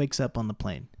wakes up on the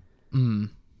plane.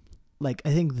 Like,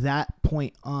 I think that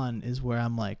point on is where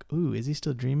I'm like, ooh, is he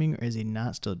still dreaming or is he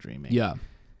not still dreaming? Yeah.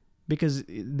 because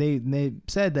they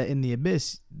said that in the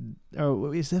abyss,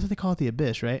 or is that what they call it, the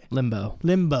abyss, right? Limbo.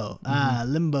 Limbo.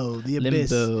 Limbo, the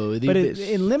abyss.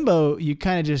 In Limbo, you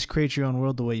kind of just create your own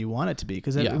world the way you want it to be.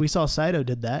 Because we saw Saito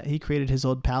did that. He created his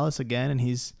old palace again, and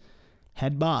he's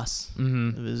head boss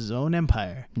of his own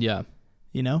empire. Yeah.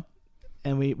 You know?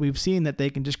 And we've seen that they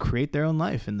can just create their own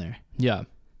life in there. Yeah.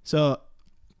 So...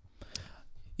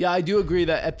 Yeah, I do agree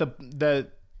that at the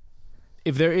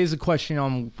if there is a question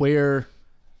on where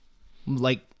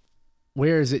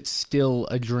is it still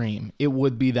a dream, it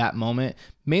would be that moment,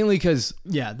 mainly because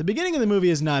the beginning of the movie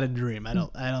is not a dream. I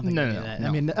don't think that.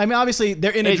 No. I mean obviously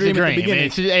they're in a dream at the beginning.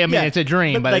 It's a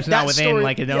dream, but it's not within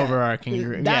an overarching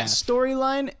dream. That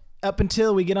storyline up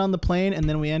until we get on the plane and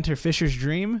then we enter Fisher's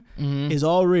dream is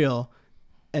all real,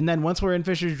 and then once we're in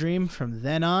Fisher's dream, from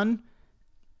then on,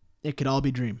 it could all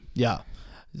be dream. Yeah.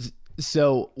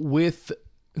 So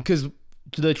because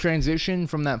the transition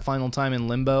from that final time in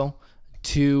Limbo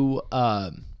to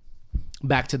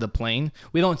back to the plane,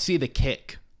 we don't see the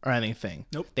kick or anything.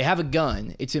 Nope. They have a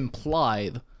gun. It's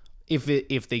implied if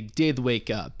they did wake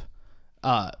up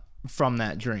from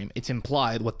that dream, it's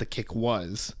implied what the kick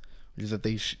was, which is that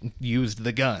they used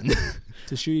the gun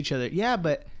to shoot each other. Yeah,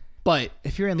 but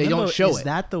if you're in they Limbo, don't show is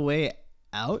that the way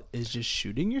out? Is just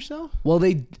shooting yourself? Well,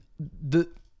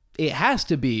 it has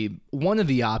to be one of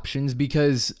the options,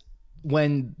 because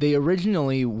when they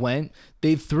originally went,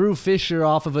 they threw Fisher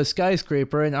off of a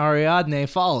skyscraper and Ariadne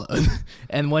followed.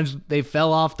 And once they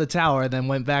fell off the tower, then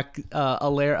went back a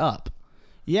layer up.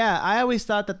 Yeah, I always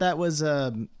thought that was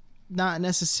not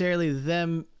necessarily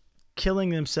them killing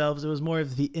themselves. It was more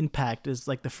of the impact. Is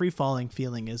like the free falling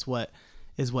feeling is what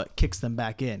kicks them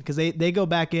back in, because they go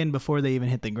back in before they even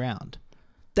hit the ground.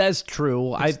 That's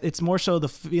true. It's more so the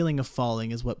feeling of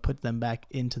falling is what put them back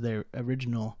into their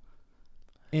original,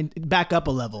 and back up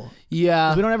a level.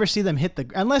 Yeah, we don't ever see them hit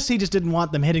unless he just didn't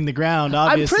want them hitting the ground.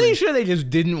 Obviously, I'm pretty sure they just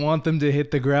didn't want them to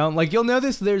hit the ground. Like, you'll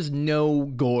notice there's no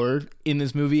gore in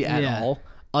this movie at all,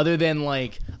 other than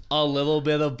like a little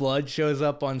bit of blood shows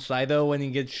up on Saito when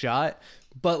he gets shot.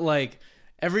 But like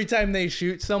every time they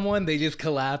shoot someone, they just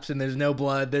collapse and there's no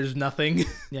blood. There's nothing.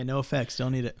 Yeah, no effects.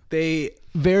 Don't need it. They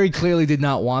very clearly did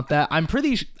not want that. I'm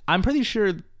pretty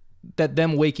sure that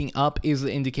them waking up is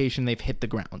the indication they've hit the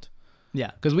ground.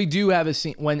 Yeah, because we do have a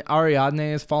scene when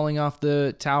Ariadne is falling off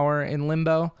the tower in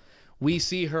Limbo. We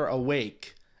see her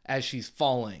awake as she's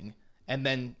falling, and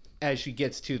then as she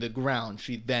gets to the ground,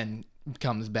 she then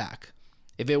comes back.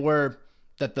 If it were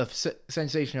that the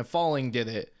sensation of falling did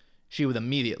it, she would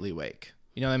immediately wake.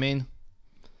 You know what I mean?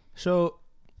 So,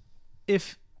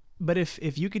 if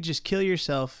you could just kill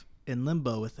yourself in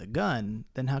Limbo with a gun,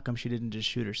 then how come she didn't just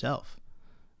shoot herself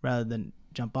rather than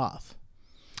jump off?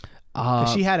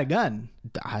 Because she had a gun.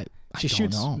 She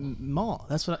shoots Maul.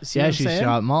 That's what. See what I'm saying?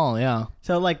 Shot Maul. Yeah.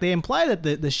 So like they imply that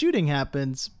the shooting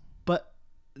happens, but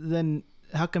then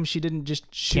how come she didn't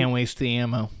just shoot? Can't waste the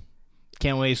ammo.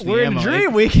 Can't waste the We're ammo. in a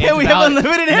dream. We have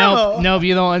unlimited ammo. Nope,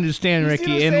 you don't understand,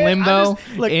 Ricky. In Limbo,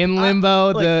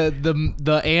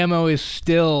 the ammo is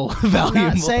still valuable. I'm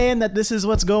not saying that this is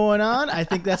what's going on. I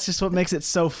think that's just what makes it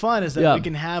so fun, is that we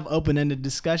can have open-ended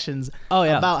discussions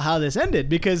about how this ended.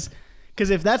 Because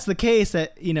if that's the case,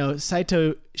 that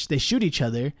Saito, they shoot each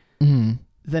other,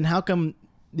 then how come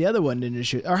the other one didn't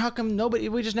shoot? Or how come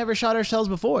we just never shot ourselves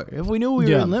before? If we knew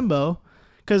we were in Limbo.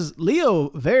 Because Leo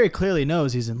very clearly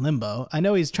knows he's in Limbo. I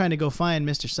know he's trying to go find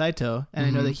Mr. Saito, and I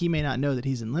know that he may not know that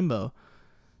he's in Limbo.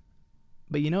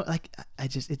 But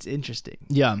it's interesting.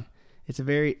 Yeah, it's a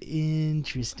very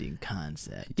interesting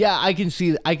concept. Yeah, I can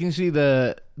see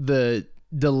the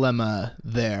dilemma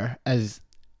there as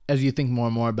you think more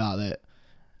and more about it.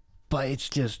 But it's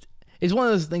one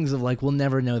of those things of like, we'll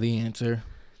never know the answer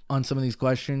on some of these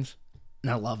questions,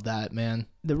 and I love that, man.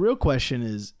 The real question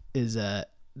is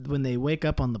when they wake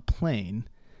up on the plane,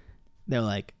 they're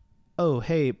like, oh,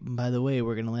 hey, by the way,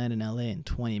 we're going to land in LA in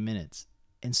 20 minutes.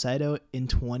 And Saito, in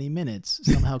 20 minutes,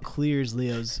 somehow clears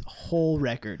Leo's whole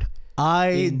record.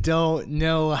 I don't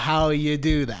know how you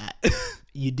do that.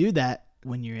 You do that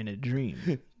when you're in a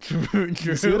dream. True.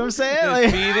 You see what I'm saying? The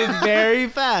speed is very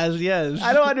fast, yes.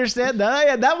 I don't understand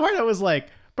that. That part I was like,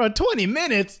 bro, 20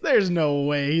 minutes? There's no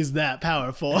way he's that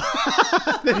powerful.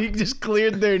 That he just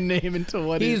cleared their name into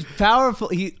what he's powerful.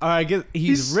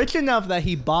 He's rich enough that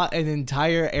he bought an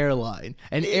entire airline.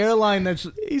 Airline that's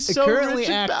so currently rich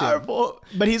and active. Powerful.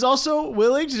 But he's also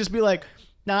willing to just be like,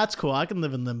 nah, that's cool. I can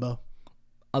live in Limbo.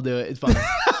 I'll do it. It's fine.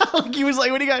 Like he was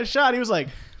like, when he got shot, he was like,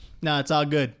 nah, it's all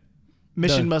good.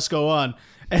 Mission must go on.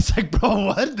 And it's like, bro,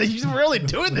 what? He's really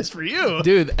doing this for you.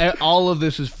 Dude, all of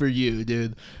this is for you,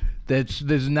 dude. This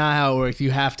is not how it works.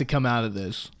 You have to come out of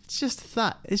this. it's just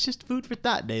thought. It's just food for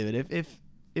thought, David.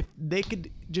 If they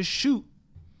could just shoot,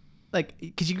 like,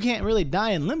 because you can't really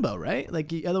die in limbo, right?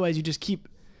 Like, otherwise you just keep.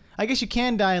 I guess you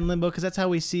can die in limbo because that's how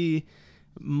we see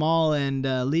Maul and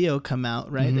Leo come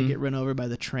out, right? They get run over by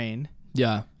the train.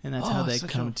 Yeah, and that's how they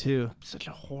come to. Such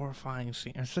a horrifying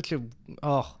scene.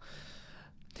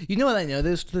 You know what I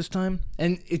noticed this time,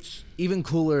 and it's even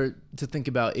cooler to think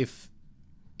about if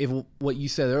what you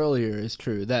said earlier is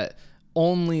true, that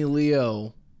only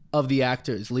Leo of the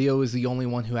actors, Leo is the only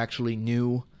one who actually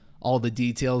knew all the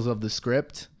details of the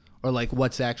script or like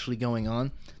what's actually going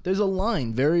on. There's a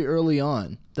line very early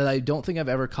on that I don't think I've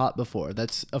ever caught before.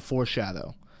 That's a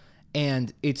foreshadow.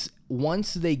 And it's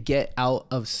once they get out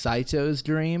of Saito's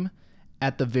dream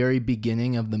at the very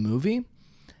beginning of the movie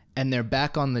and they're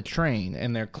back on the train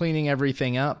and they're cleaning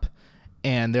everything up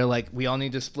and they're like, we all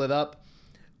need to split up.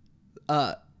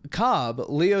 Cobb,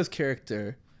 Leo's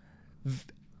character,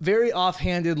 very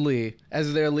offhandedly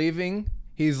as they're leaving,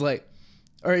 he's like,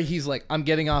 I'm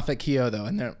getting off at Kyoto,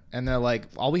 and they're like,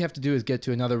 all we have to do is get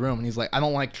to another room, and he's like, I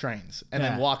don't like trains, and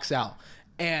then walks out.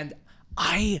 And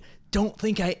I don't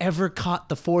think I ever caught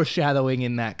the foreshadowing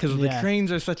in that because the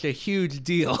trains are such a huge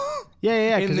deal.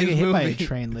 Yeah, because they get hit by a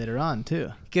train later on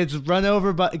too. Gets run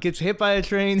over, gets hit by a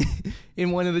train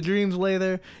in one of the dreams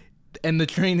later, and the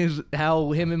train is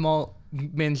how him and Maul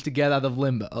managed to get out of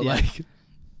limbo. Yeah. Like,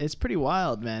 it's pretty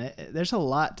wild, man. There's a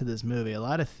lot to this movie, a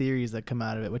lot of theories that come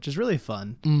out of it, which is really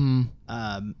fun.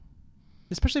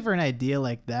 Especially for an idea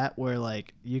like that, where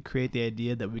like you create the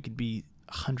idea that we could be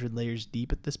 100 layers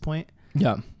deep at this point.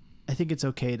 Yeah, I think it's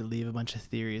okay to leave a bunch of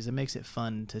theories. It makes it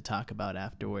fun to talk about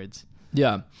afterwards.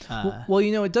 Yeah. Well,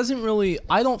 you know, it doesn't really.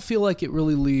 I don't feel like it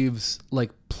really leaves like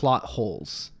plot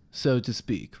holes, so to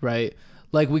speak, right?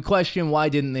 Like, we question why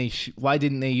didn't they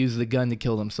use the gun to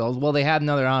kill themselves? Well, they had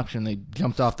another option. They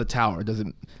jumped off the tower. Does it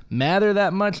matter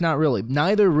that much? Not really.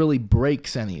 Neither really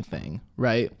breaks anything,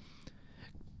 right?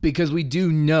 Because we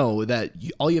do know that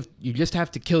you just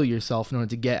have to kill yourself in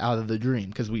order to get out of the dream,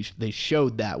 because they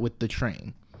showed that with the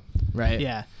train, right?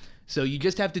 Yeah. So you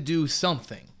just have to do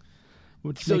something.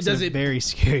 Which makes it a very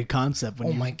scary concept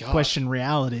when you question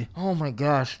reality. Oh my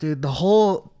gosh, dude.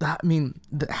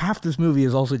 Half this movie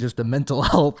is also just a mental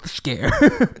health scare.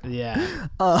 Yeah.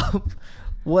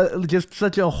 Just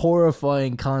such a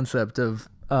horrifying concept of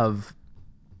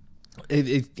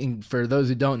it, for those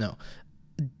who don't know,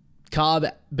 Cobb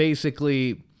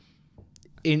basically,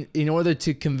 in order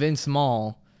to convince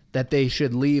Maul that they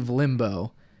should leave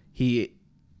limbo, the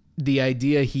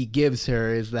idea he gives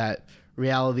her is that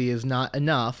reality is not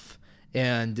enough,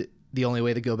 and the only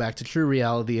way to go back to true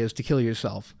reality is to kill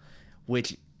yourself,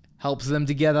 which helps them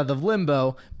to get out of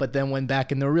limbo. But then when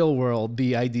back in the real world,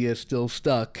 the idea is still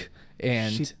stuck,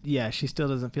 and she still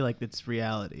doesn't feel like it's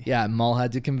reality. Yeah, Maul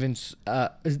was convinced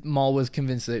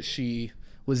that she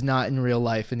was not in real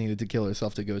life and needed to kill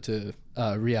herself to go to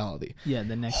reality. Yeah,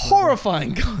 the next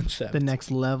horrifying concept. The next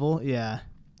level, yeah.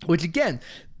 Which again,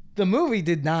 the movie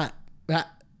did not.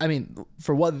 I mean,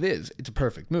 for what it is, it's a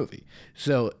perfect movie.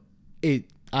 So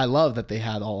I love that they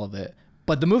had all of it.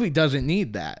 But the movie doesn't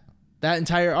need that. That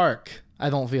entire arc,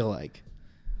 I don't feel like.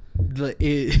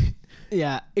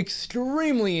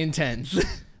 Extremely intense.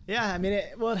 Yeah, I mean,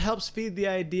 it helps feed the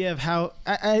idea of how...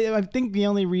 I think the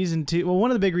only reason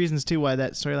one of the big reasons, too, why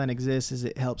that storyline exists is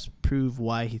it helps prove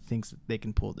why he thinks that they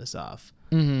can pull this off.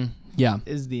 Mm-hmm. Yeah.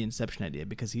 Is the Inception idea,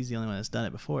 because he's the only one that's done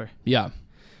it before. Yeah.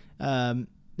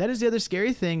 That is the other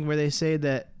scary thing, where they say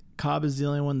that Cobb is the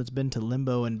only one that's been to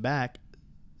limbo and back,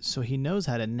 so he knows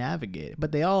how to navigate it.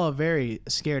 But they all are very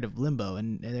scared of limbo,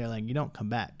 and they're like, you don't come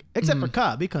back. Except for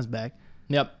Cobb. He comes back.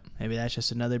 Yep. Maybe that's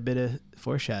just another bit of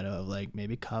foreshadow of, like,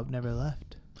 maybe Cobb never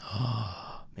left.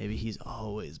 Maybe he's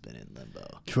always been in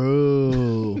limbo.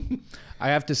 True. I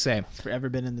have to say. He's forever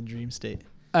been in the dream state.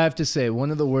 I have to say, one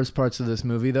of the worst parts of this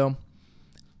movie, though,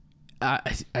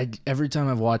 every time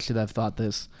I've watched it, I've thought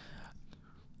this.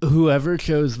 Whoever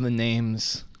chose the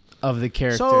names of the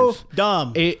characters. So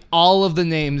dumb. All of the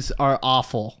names are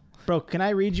awful. Bro, can I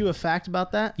read you a fact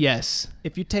about that? Yes.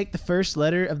 If you take the first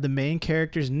letter of the main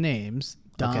characters' names,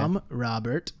 Dom,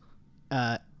 Robert,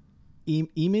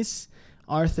 Emis,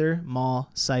 Arthur,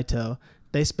 Maul, Saito,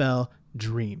 they spell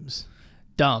dreams.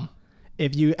 Dumb.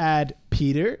 If you add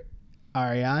Peter,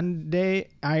 Ariadne,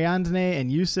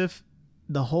 and Yusuf,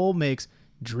 the whole makes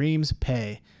dreams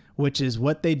pay, which is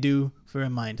what they do for a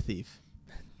mind thief.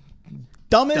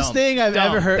 Dumbest thing I've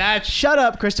ever heard. Shut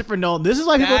up, Christopher Nolan. This is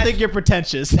why people think you're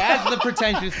pretentious. That's the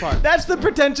pretentious part. That's the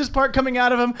pretentious part coming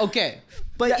out of him. Okay.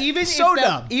 But even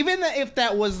if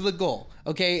that was the goal,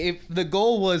 Okay, if the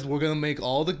goal was we're going to make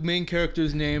all the main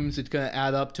characters' names, it's going to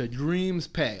add up to Dreams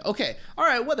Pay. Okay, all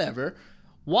right, whatever.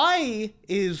 Why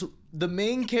is the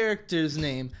main character's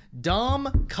name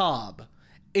Dom Cobb?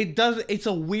 It's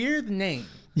a weird name.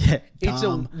 Yeah, It's a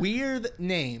Dom. weird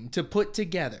name to put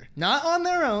together. Not on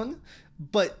their own,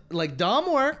 but like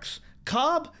Dom works,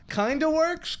 Cobb kind of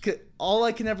works. All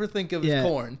I can ever think of is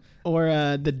corn. Or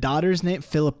the daughter's name,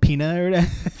 Filipina or whatever.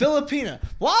 Filipina.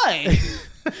 Why?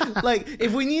 Like,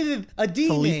 if we needed a D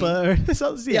name. Felipa or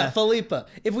something. Yeah, Felipa.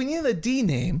 If we needed a D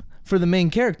name for the main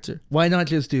character, why not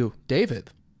just do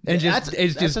David? And Yeah, it's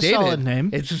just that's a David. solid name.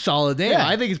 It's a solid name. Yeah.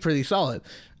 I think it's pretty solid.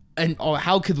 And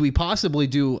how could we possibly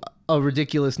do a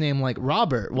ridiculous name like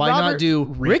Robert? Why not do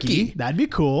Ricky? That'd be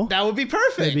cool. That would be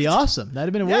perfect. That'd be awesome.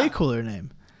 That'd have been a way cooler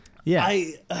name. Yeah.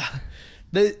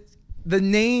 The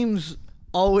names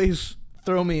always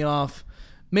throw me off.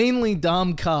 Mainly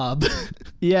Dom Cobb.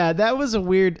 Yeah, that was a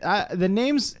weird. The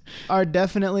names are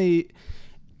definitely.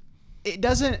 It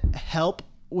doesn't help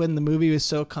when the movie was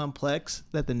so complex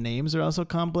that the names are also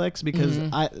complex because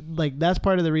that's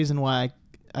part of the reason why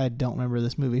I don't remember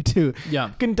this movie too.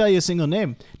 Yeah. Couldn't tell you a single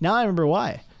name. Now I remember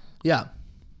why. Yeah.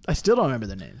 I still don't remember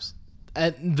their names.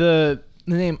 The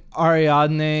name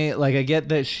Ariadne, like I get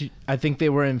that I think they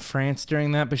were in France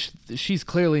during that, but she's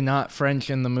clearly not French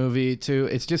in the movie too.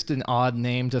 It's just an odd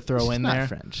name to throw She's in not there.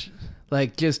 French.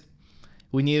 Like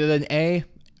we needed an A,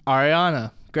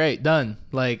 Ariana, great, done.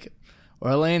 Like,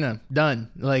 or Elena, done.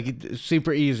 Like it's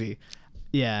super easy.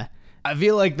 Yeah. I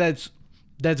feel like that's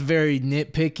very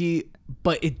nitpicky,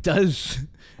 but it does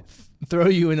throw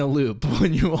you in a loop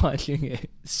when you're watching it.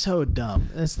 So dumb.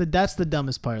 That's the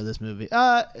dumbest part of this movie.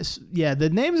 Yeah, the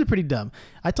names are pretty dumb.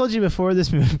 I told you before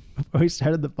this movie, before we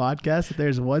started the podcast, that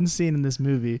there's one scene in this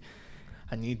movie.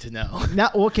 I need to know. Now,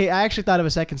 okay, I actually thought of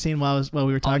a second scene while we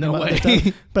were talking no about way. this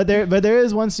stuff. But there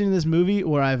is one scene in this movie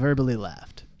where I verbally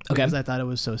laughed because I thought it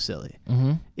was so silly.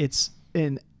 Mm-hmm. It's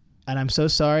in, and I'm so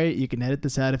sorry. You can edit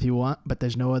this out if you want, but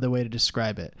there's no other way to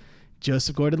describe it.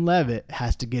 Joseph Gordon-Levitt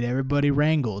has to get everybody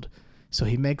wrangled. So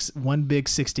he makes one big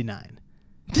 69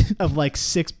 of like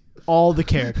all the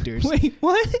characters. Wait,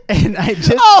 what? And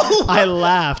I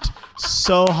laughed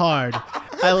so hard.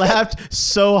 I laughed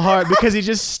so hard because he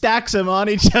just stacks them on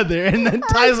each other and then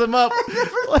ties them up.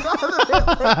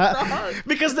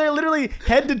 Because they're literally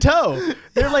head to toe.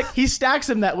 They're like, he stacks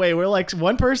them that way where like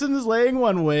one person is laying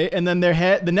one way and then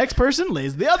the next person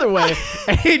lays the other way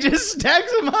and he just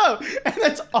stacks them up. And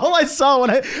that's all I saw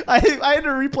when I had to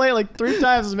replay it like 3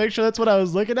 times to make sure that's what I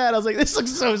was looking at. I was like, this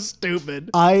looks so stupid.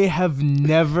 I have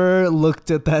never looked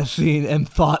at that scene and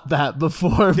thought that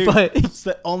before, Dude, but it's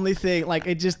the only thing. Like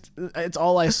it's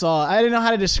all I saw. I didn't know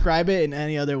how to describe it in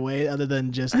any other way other than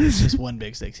it's just one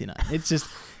big 69. It's just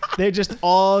they're just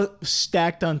all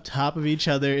stacked on top of each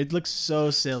other. It looks so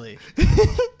silly.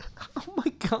 oh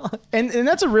my god! And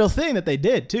that's a real thing that they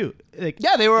did too. Like,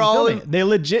 Yeah, they were all they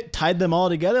legit tied them all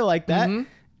together like that.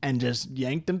 And just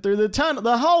yanked them through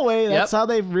the hallway. That's how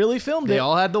they really filmed it. They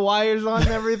all had the wires on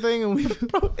and everything, and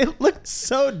Bro, it looked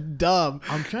so dumb.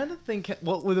 I'm trying to think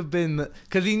what would have been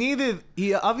because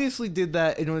he obviously did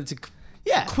that in order to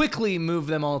quickly move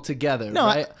them all together. No,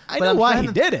 right? I know why he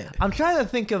did it. I'm trying to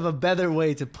think of a better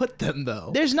way to put them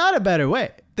though. There's not a better way.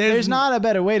 There's not a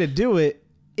better way to do it.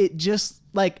 It just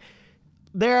like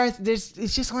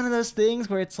it's just one of those things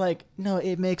where it's like, no,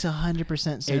 it makes 100%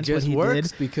 sense. It just what he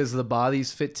works did, because the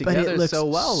bodies fit but together it looks so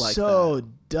well. Like so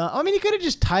that. dumb. I mean, he could have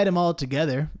just tied them all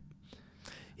together.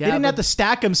 Yeah, he didn't have to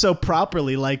stack them so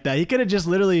properly like that. He could have just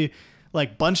literally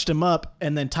like bunched them up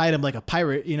and then tied them like a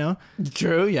pirate, you know?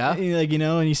 True, yeah. Like,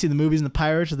 and you see the movies in the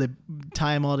pirates where they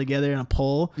tie them all together in a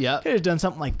pole. Yeah. Could have done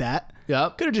something like that.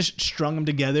 Yep. Could have just strung them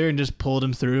together and just pulled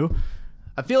them through.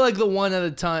 I feel like the one at a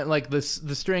time, like the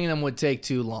stringing them would take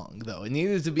too long, though. It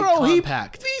needed to be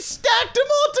compact. He stacked them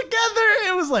all together.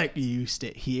 It was like, you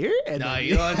stay here? And No,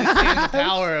 you don't understand the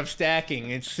power of stacking.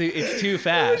 It's too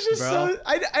fast, bro. So,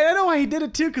 I know why he did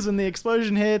it, too, because when the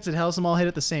explosion hits, it helps them all hit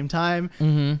at the same time.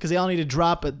 Because they all need to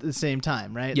drop at the same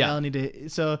time, right? Yeah. They all need to,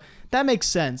 so that makes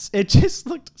sense. It just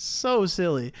looked so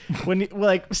silly. When,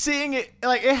 seeing it,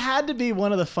 like, it had to be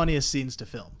one of the funniest scenes to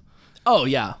film. Oh,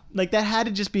 yeah. Like, that had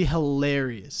to just be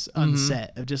hilarious on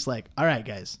set of just like, all right,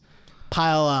 guys,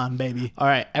 pile on, baby. All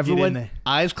right, everyone,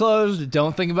 eyes closed.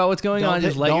 Don't think about what's going on.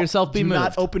 Just let yourself be moved. Do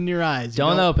not open your eyes.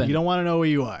 Don't open. You don't want to know where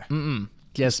you are.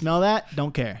 Just Smell that?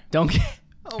 Don't care. don't care.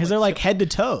 Because they're like head to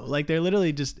toe. Like, they're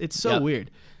literally just, it's so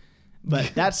weird.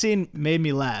 But that scene made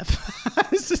me laugh.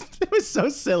 It's just, It was so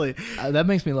silly. That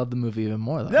makes me love the movie even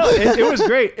more, though. No, it was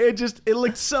great. It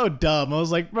looked so dumb. I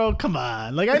was like, bro, come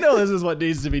on. Like, I know this is what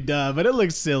needs to be done, but it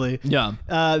looks silly. Yeah.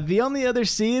 The only other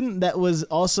scene that was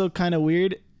also kind of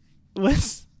weird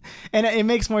was, and it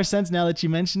makes more sense now that you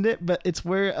mentioned it, but it's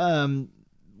where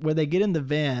they get in the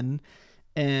van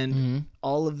and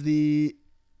all of the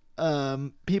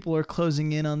people are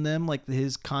closing in on them, like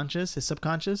his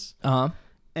subconscious.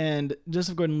 And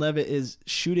Joseph Gordon-Levitt is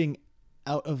shooting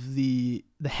out of the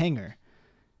hangar,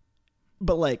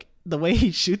 but like the way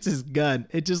he shoots his gun,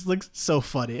 it just looks so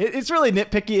funny. It's really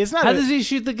nitpicky. It's not. How does he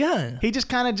shoot the gun? He just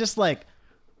kind of just like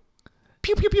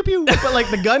pew pew pew pew, but like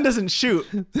the gun doesn't shoot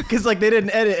because like they didn't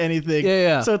edit anything.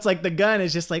 Yeah. So it's like the gun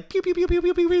is just like pew pew pew pew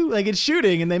pew pew pew, like it's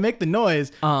shooting and they make the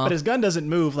noise, but his gun doesn't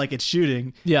move like it's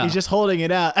shooting. Yeah. He's just holding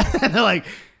it out, and they're like,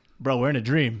 "Bro, we're in a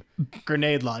dream."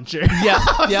 Grenade launcher. Yeah.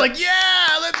 I was like,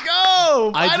 "Yeah, let's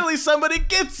go!" Finally, somebody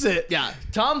gets it. Yeah.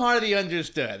 Tom Hardy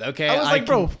understood. Okay. I was like,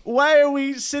 "Bro, why are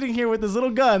we sitting here with this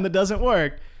little gun that doesn't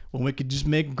work when we could just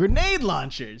make grenade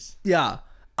launchers?" Yeah.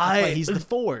 That's why he's the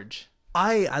Forge.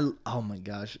 Oh my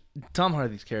gosh, Tom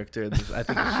Hardy's character, I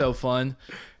think, is so fun.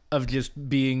 Of just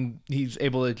he's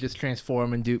able to just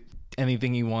transform and do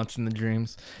anything he wants in the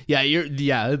dreams.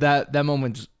 Yeah, that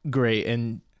moment's great.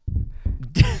 And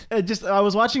I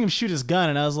was watching him shoot his gun,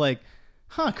 and I was like,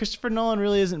 "Huh, Christopher Nolan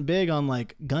really isn't big on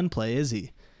like gunplay, is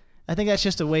he?" I think that's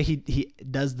just a way he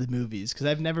does the movies. Because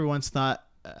I've never once thought,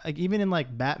 like even in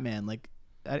like Batman, like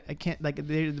I can't like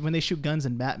when they shoot guns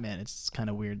in Batman, it's kind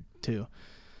of weird too.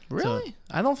 Really? So,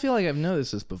 I don't feel like I've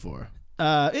noticed this before.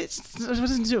 It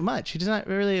doesn't do it much. He's not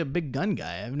really a big gun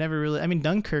guy. I've never really. I mean,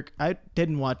 Dunkirk. I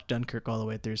didn't watch Dunkirk all the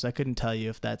way through, so I couldn't tell you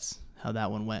if that's how that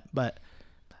one went. But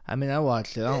I mean, I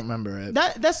watched it. I don't remember it.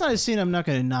 That's not a scene I'm not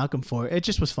going to knock him for. It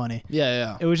just was funny.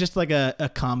 Yeah. It was just like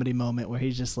a comedy moment where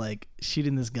he's just like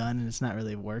shooting this gun and it's not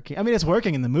really working. I mean, it's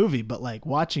working in the movie, but like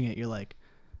watching it, you're like,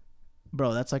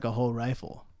 bro, that's like a whole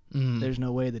rifle. There's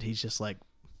no way that he's just like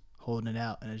holding it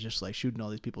out and it's just like shooting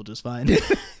all these people just fine.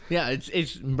 Yeah,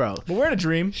 it's bro. But we're in a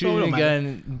dream. Shooting a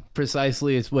gun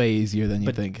precisely, it's way easier than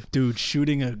you think. Dude,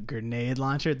 shooting a grenade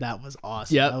launcher, that was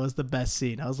awesome. Yep. That was the best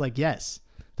scene. I was like, yes,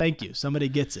 thank you. Somebody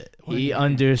gets it. He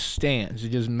understands.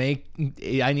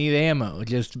 I need ammo.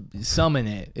 Just summon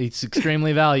it. It's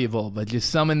extremely valuable, but just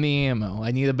summon the ammo.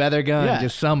 I need a better gun. Yeah.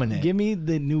 Just summon it. Give me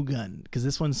the new gun because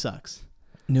this one sucks.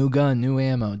 New gun, new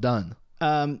ammo. Done.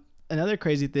 Another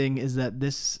crazy thing is that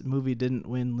this movie didn't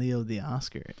win Leo the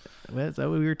Oscar. We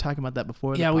were talking about that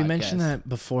before. Yeah, we mentioned that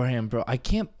beforehand, bro. I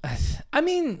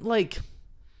mean, like,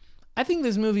 I think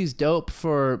this movie's dope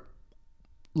for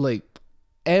like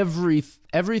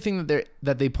everything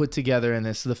that they put together in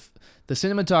this. The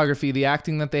cinematography, the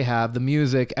acting that they have, the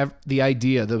music, the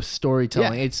idea, the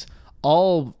storytelling. Yeah. It's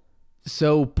all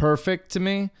so perfect to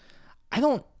me. I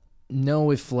don't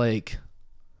know if like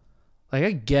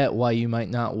I get why you might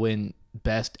not win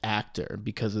Best Actor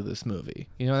because of this movie.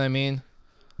 You know what I mean?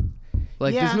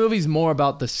 Like, this movie's more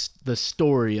about the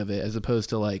story of it as opposed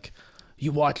to like,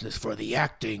 you watch this for the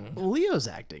acting. Well, Leo's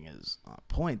acting is on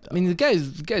point, though. I mean, the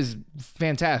guy's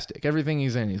fantastic. Everything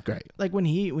he's in, he's great. Like when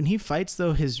he fights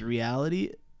though, his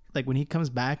reality, like when he comes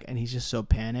back and he's just so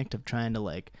panicked of trying to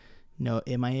like, know,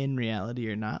 am I in reality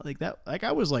or not? Like that. Like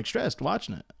I was like stressed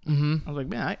watching it. I was like,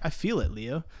 man, I feel it,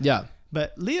 Leo. Yeah.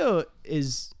 But Leo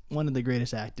is one of the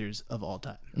greatest actors of all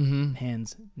time,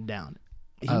 hands down.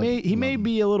 He may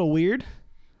be a little weird.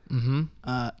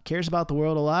 Cares about the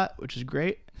world a lot, which is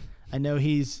great. I know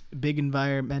he's a big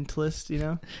environmentalist, you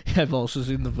know. I've also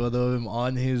seen the photo of him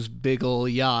on his big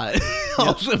old yacht,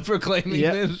 also proclaiming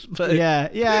this. But yeah.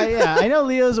 I know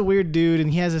Leo's a weird dude,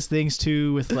 and he has his things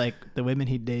too with like the women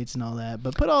he dates and all that.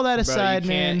 But put all that aside,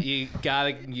 man. You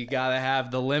gotta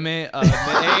have the limit of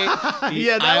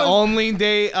I only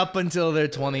date up until they're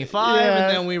 25,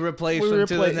 and then we replace them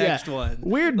to the next one.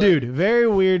 Weird dude, very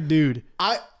weird dude.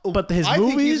 But his movies,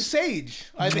 think he's sage.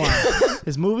 I think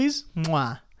his movies,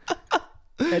 mwah.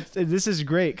 This is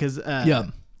great because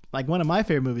like one of my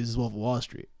favorite movies is Wolf of Wall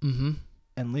Street,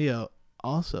 and Leo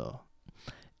also.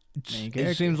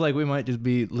 It seems like we might just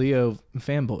be Leo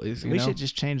fanboys. We should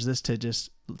just change this to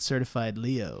just certified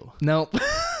Leo. Nope.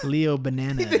 Leo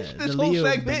banana. This whole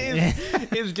segment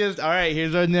is just all right.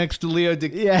 Here's our next Leonardo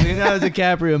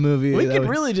DiCaprio movie. We could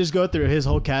really just go through his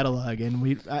whole catalog,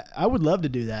 and I would love to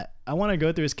do that. I want to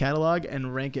go through his catalog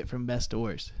and rank it from best to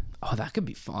worst. Oh, that could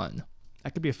be fun.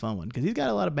 That could be a fun one because he's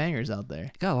got a lot of bangers out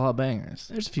there. Got a lot of bangers.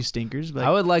 There's a few stinkers, but I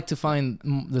would like to find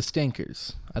the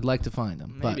stinkers. I'd like to find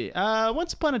them. Maybe.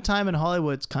 Once Upon a Time in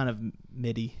Hollywood's kind of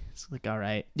midi. It's like all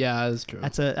right. Yeah, that's true.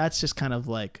 That's just kind of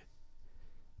like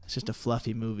It's just a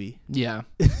fluffy movie. Yeah.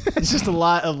 It's just a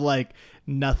lot of like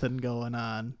nothing going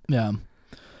on. Yeah.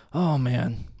 Oh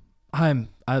man. I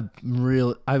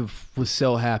was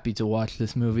so happy to watch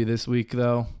this movie this week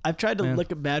though. I've tried to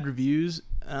look at bad reviews.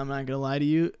 I'm not gonna lie to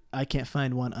you. I can't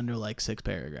find one under like 6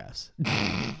 paragraphs.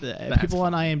 People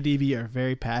on IMDb are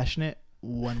very passionate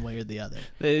one way or the other.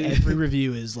 Every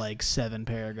review is like 7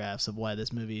 paragraphs of why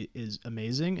this movie is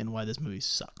amazing and why this movie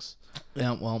sucks.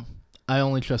 Yeah, well, I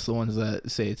only trust the ones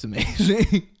that say it's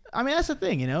amazing. I mean, that's the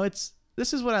thing,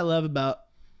 this is what I love about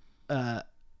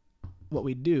what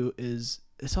we do is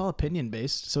it's all opinion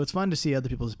based. So it's fun to see other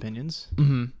people's opinions.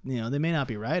 Mm-hmm. They may not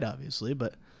be right, obviously,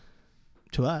 but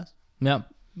to us. Yeah.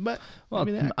 But well,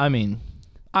 I mean,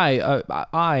 I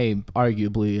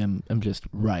arguably am just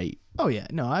right. Oh yeah,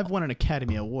 no, I've won an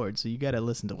Academy Award, so you got to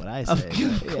listen to what I say.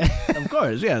 Of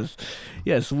course, yes.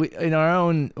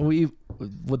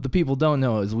 What the people don't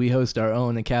know is we host our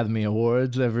own Academy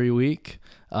Awards every week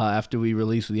after we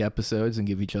release the episodes and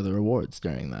give each other awards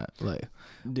during that. Like,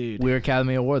 dude, we're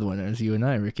Academy Award winners, you and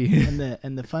I, Ricky.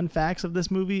 And the fun facts of this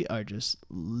movie are just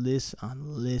lists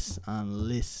on lists on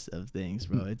lists of things,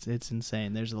 bro. It's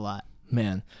insane. There's a lot,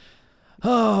 man.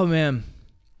 Oh man.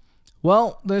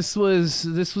 Well, this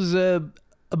was a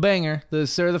banger. The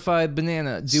certified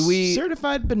banana.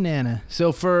 Certified banana?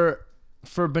 So for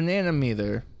banana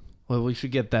meter, well, we should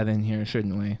get that in here,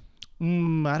 shouldn't we? I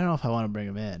don't know if I want to bring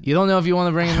them in. You don't know if you want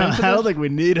to bring them in? I don't think we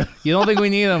need them. You don't think we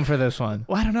need them for this one?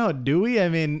 Well, I don't know. Do we? I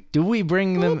mean, do we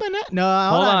bring them? No,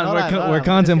 hold on. We're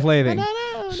contemplating.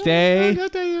 Stay.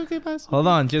 Hold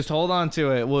on. Just hold on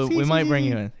to it. We might bring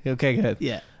you in. Okay, good.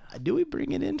 Yeah. Do we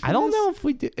bring it in? I don't know if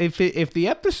we do. If the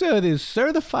episode is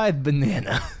certified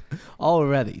banana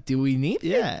already, do we need it?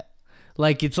 Yeah.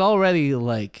 Like it's already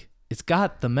like it's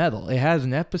got the medal. It has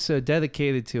an episode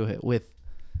dedicated to it with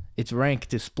its rank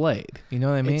displayed. You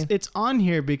know what I mean? It's on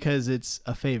here because it's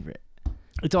a favorite.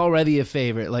 It's already a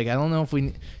favorite. Like I don't know if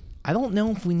we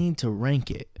need to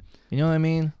rank it. You know what I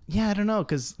mean? Yeah, I don't know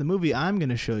because the movie I'm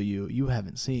gonna show you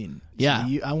haven't seen. Yeah.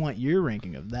 So I want your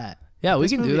ranking of that. Yeah, we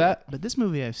can do that. But this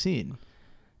movie I've seen,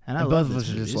 and I love both of us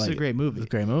are just like, it's a great movie. It's a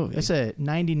great movie. It's a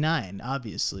 99,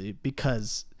 obviously,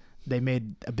 because they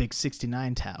made a big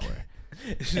 69 tower,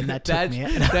 and that took me.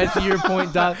 That's your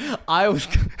point, Doc. I was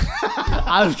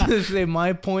gonna say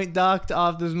my point, Doc,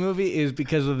 off this movie is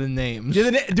because of the names.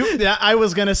 Dude, I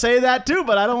was gonna say that too,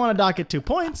 but I don't want to dock it 2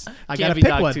 points. I gotta pick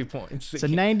one. 2 points. So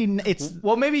 90. It's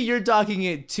well, maybe you're docking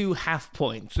it 2 half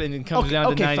points, and it comes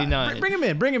down to 99. Bring him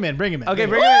in. Okay, bring him in. Okay,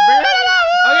 wow. Yeah.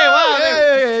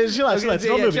 Chill out. It's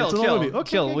no movie. Chill.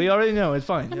 Okay. We already know. It's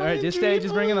fine. All right, just stay.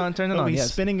 Just bring it on. Turn it on. He's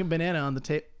Yes. spinning a banana on the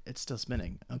tape. It's still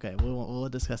spinning. Okay, we'll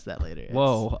discuss that later.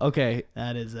 Whoa. Okay.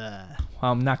 That is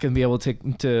I'm not gonna be able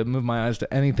to move my eyes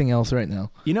to anything else right now.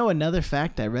 You know another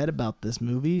fact I read about this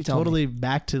movie? Totally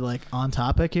back to like on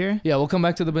topic here. Yeah, we'll come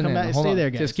back to the banana. Stay there,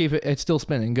 guys. Just keep it. It's still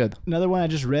spinning. Good. Another one I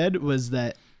just read was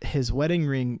that his wedding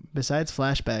ring, besides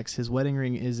flashbacks, his wedding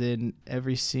ring is in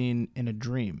every scene in a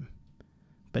dream,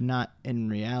 but not in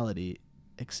reality,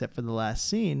 except for the last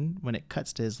scene when it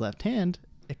cuts to his left hand,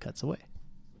 it cuts away.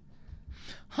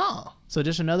 Huh. So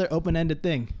just another open-ended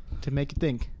thing to make you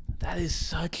think. That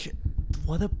is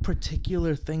what a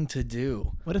particular thing to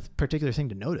do. What a particular thing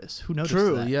to notice. Who noticed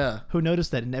True, that? yeah. Who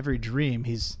noticed that in every dream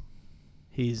he's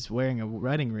wearing a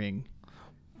wedding ring,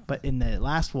 but in the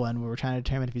last one where we're trying to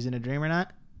determine if he's in a dream or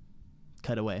not,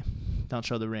 cut away. Don't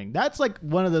show the ring. That's like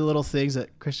one of the little things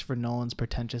that Christopher Nolan's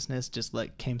pretentiousness just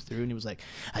like came through, and he was like,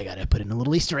 I gotta put in a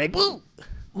little Easter egg. Woo!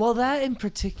 Well, that in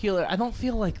particular, I don't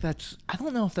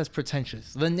know if that's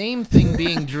pretentious. The name thing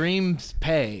being Dreams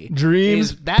Pay.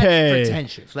 That's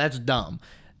pretentious. That's dumb.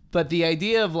 But the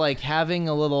idea of like having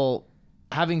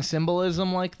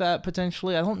symbolism like that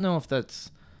potentially, I don't know if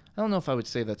I would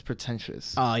say that's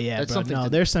pretentious. Oh yeah, that's bro. No,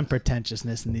 there's some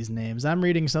pretentiousness in these names. I'm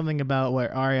reading something about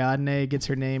where Ariadne gets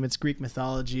her name. It's Greek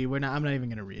mythology. I'm not even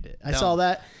gonna read it. I saw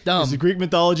that. Dumb. It's a Greek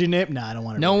mythology name. No, I don't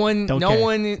want to. No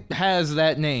one has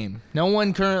that name. No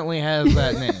one currently has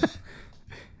that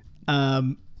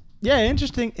name. Yeah,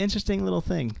 interesting little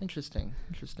thing. Interesting.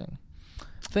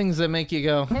 Things that make you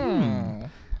go,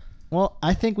 Well,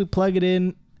 I think we plug it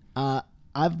in.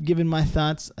 I've given my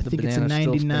thoughts. I think it's a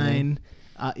 99.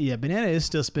 Yeah, banana is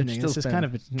still spinning. It's just kind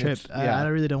of a trip. I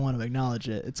really don't want to acknowledge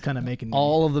it. It's kind of making me...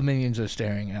 All of the minions are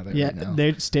staring at it right now.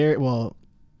 They're staring... Well,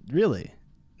 really?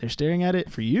 They're staring at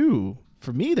it for you.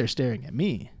 For me, they're staring at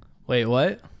me. Wait,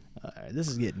 what? All right, this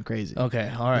is getting crazy.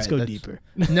 Okay, all right. Let's go deeper.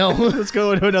 No. Let's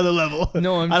go to another level.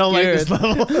 No, I don't like this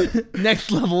level.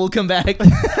 Next level, we'll come back.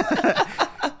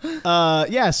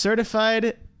 Yeah,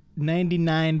 certified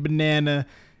 99 banana.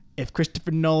 if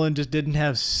Christopher Nolan just didn't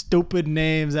have stupid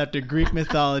names after Greek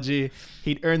mythology,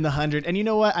 he'd earn the 100. And you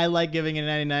know what? I like giving it a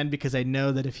 99 because I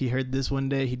know that if he heard this one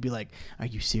day, he'd be like, "Are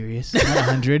you serious? Not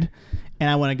 100?" And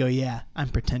I want to go, "Yeah, I'm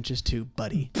pretentious too,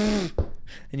 buddy."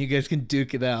 And you guys can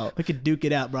duke it out. We could duke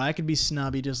it out, bro. I could be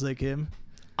snobby just like him.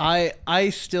 I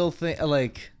still think,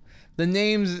 like, the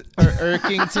names are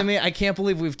irking to me. I can't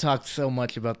believe we've talked so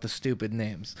much about the stupid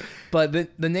names. But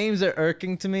the names are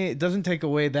irking to me. It doesn't take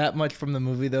away that much from the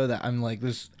movie, though, that I'm like,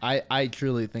 I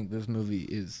truly think this movie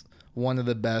is one of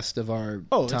the best of our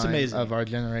it's amazing. Of our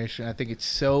generation. I think it's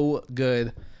so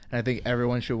good, and I think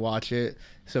everyone should watch it.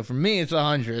 So for me, it's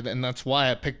 100, and that's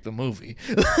why I picked the movie.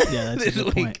 Yeah, that's a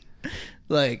good point.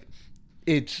 Like,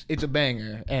 it's a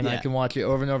banger, and I Yeah. can watch it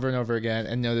over and over and over again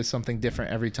and notice something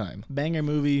different every time. Banger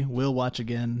movie. Will watch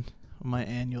again. My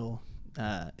annual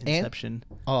Inception.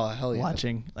 Oh, hell yeah.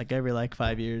 Watching like every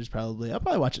 5 years probably. I'll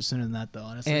probably watch it sooner than that though,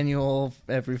 honestly. Annual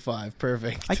every 5.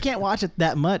 Perfect. I can't watch it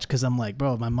that much because I'm like,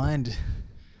 bro, my mind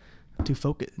too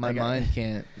focused. My mind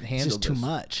can't handle It's just this. too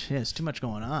much. Yeah, it's too much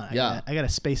going on. Yeah. I gotta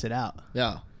space it out.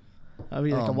 Yeah. I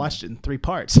mean, I watched it in 3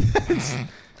 parts.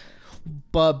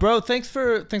 But bro, thanks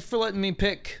for letting me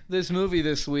pick this movie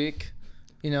this week.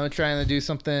 You know, trying to do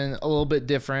something a little bit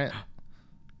different.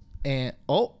 And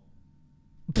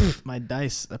My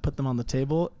dice, I put them on the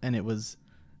table and it was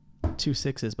 2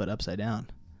 6s but upside down.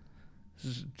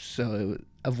 So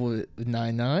of what,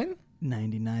 99?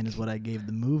 99 is what I gave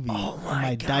the movie. Oh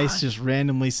my dice just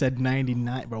randomly said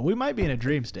 99. Bro, we might be in a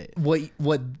dream state.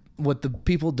 What the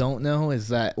people don't know is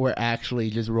that we're actually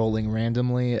just rolling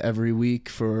randomly every week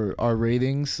for our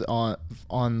ratings on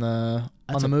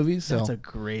the movies. So That's a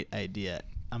great idea.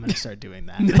 I'm going to start doing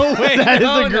that. No way. That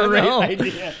no, is a great no.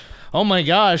 idea. Oh my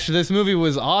gosh, this movie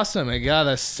was awesome. It got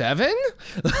a 7?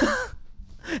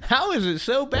 How is it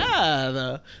so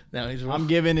bad? No, I'm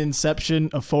giving Inception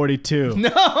a 42.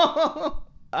 No.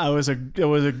 It was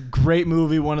a great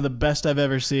movie, one of the best I've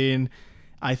ever seen.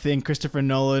 I think Christopher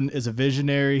Nolan is a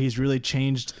visionary. He's really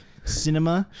changed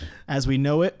cinema as we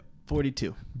know it.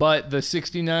 42. But the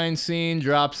 69 scene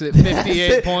drops at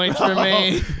 58 points for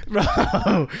me.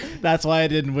 Bro, that's why I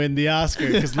didn't win the Oscar,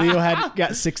 because Leo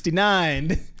got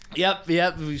 69. Yep.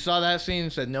 We saw that scene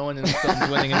and said no one in this film's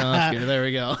winning an Oscar. There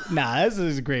we go. Nah, this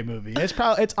is a great movie.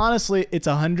 It's honestly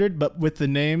 100, but with the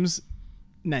names,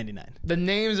 99. The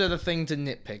names are the thing to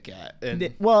nitpick at.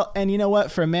 And And you know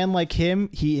what? For a man like him,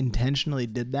 he intentionally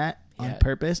did that on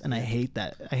purpose, and I hate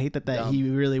that. I hate that he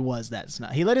really was that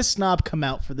snob. He let his snob come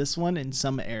out for this one in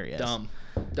some areas.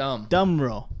 Dumb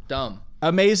role. Dumb.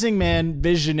 Amazing man,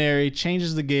 visionary,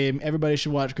 changes the game. Everybody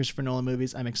should watch Christopher Nolan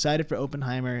movies. I'm excited for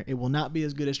Oppenheimer. It will not be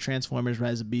as good as Transformers: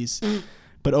 Rise of Beasts,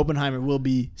 but Oppenheimer will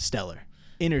be stellar.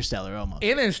 Interstellar, almost.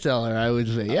 Interstellar, I would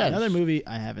say, yes. Another movie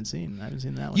I haven't seen. I haven't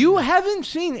seen that one. You haven't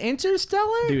seen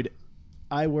Interstellar? Dude,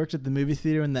 I worked at the movie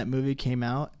theater when that movie came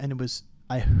out, and it was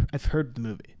I've heard the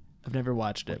movie. I've never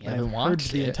watched it, but I've heard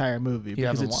the entire movie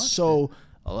because it's so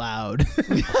loud.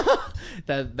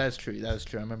 That's true. That's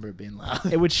true. I remember it being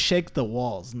loud. It would shake the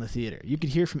walls in the theater. You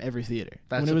could hear from every theater.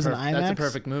 When it was in IMAX, that's a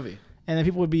perfect movie. And then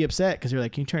people would be upset because they're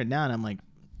like, "Can you turn it down?" I'm like,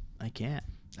 "I can't.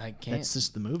 I can't. That's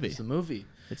just the movie. It's the movie.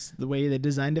 It's the way they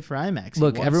designed it for IMAX.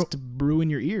 Look, he wants to brew in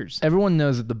your ears. Everyone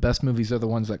knows that the best movies are the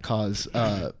ones that cause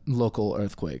local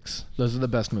earthquakes. Those are the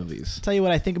best movies. Tell you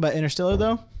what I think about Interstellar,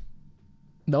 though.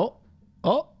 No.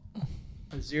 Oh.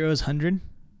 Are zeros 100,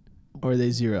 or are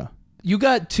they 0? You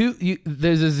got 2.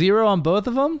 There's a 0 on both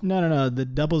of them? No. The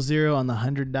double 0 on the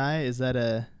 100 die, is that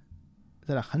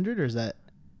 100 or is that?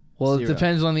 Well, 0? It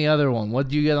depends on the other one. What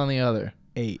do you get on the other?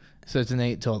 8. So it's an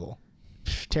 8 total.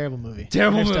 Terrible movie.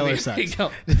 Interstellar movie. sucks.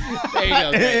 There you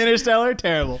go. Interstellar,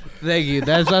 terrible. Thank you.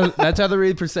 That's how they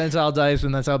read percentile dice,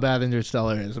 and that's how bad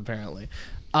Interstellar is, apparently.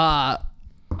 All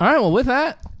right. Well, with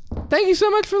that, thank you so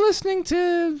much for listening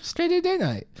to Straight to Date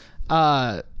Night.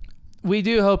 We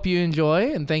do hope you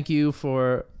enjoy, and thank you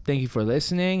for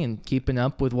listening and keeping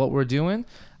up with what we're doing.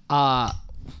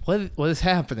 What is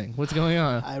happening? What's going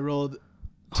on? I rolled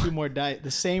 2 more dice.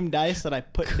 The same dice that I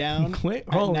put down at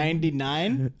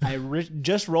 99. I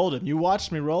just rolled them. You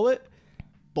watched me roll it.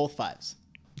 Both 5s.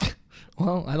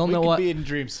 Well, I don't We know could what. be in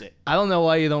dream state. I don't know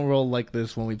why you don't roll like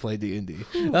this when we play D&D.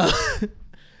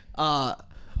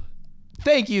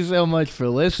 Thank you so much for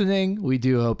listening. We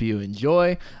do hope you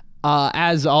enjoy.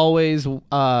 As always,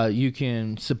 you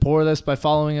can support us by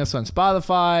following us on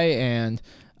Spotify and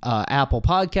Apple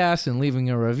Podcasts and leaving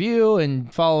a review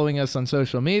and following us on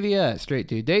social media at Straight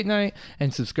to Date Night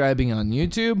and subscribing on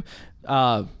YouTube.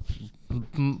 The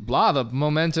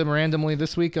momentum randomly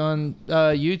this week on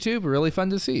YouTube. Really fun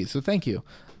to see. So thank you.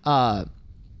 And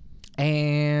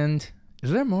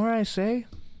is there more I say?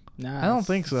 Nah, I don't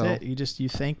think so. that's it. You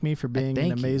thank me for being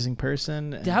an amazing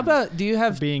person. How about, do you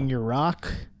have being your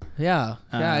rock? Yeah,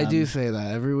 I do say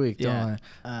that every week, don't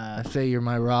I? I say you're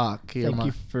my rock. Thank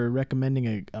you for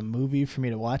recommending a movie for me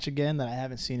to watch again that I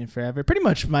haven't seen in forever. Pretty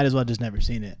much might as well just never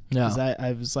seen it. Yeah. Because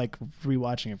I was like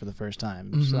rewatching it for the first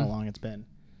time. Just how long it's been.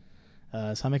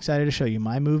 So I'm excited to show you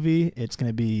my movie. It's going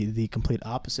to be the complete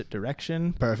opposite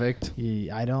direction. Perfect.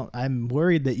 I'm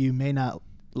worried that you may not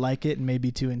like it and may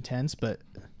be too intense, but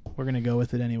we're going to go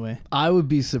with it anyway. I would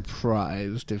be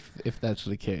surprised if that's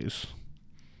the case.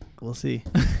 We'll see.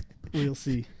 We'll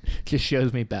see. Just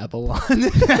shows me Babylon.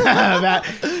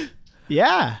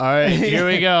 Yeah. All right, here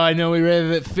we go. I know we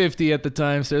rated it 50 at the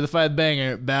time. Certified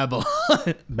banger, Babylon.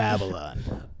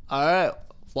 Babylon. All right.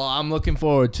 Well, I'm looking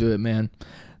forward to it, man.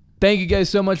 Thank you guys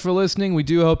so much for listening. We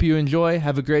do hope you enjoy.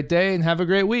 Have a great day and have a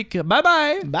great week.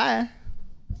 Bye-bye. Bye.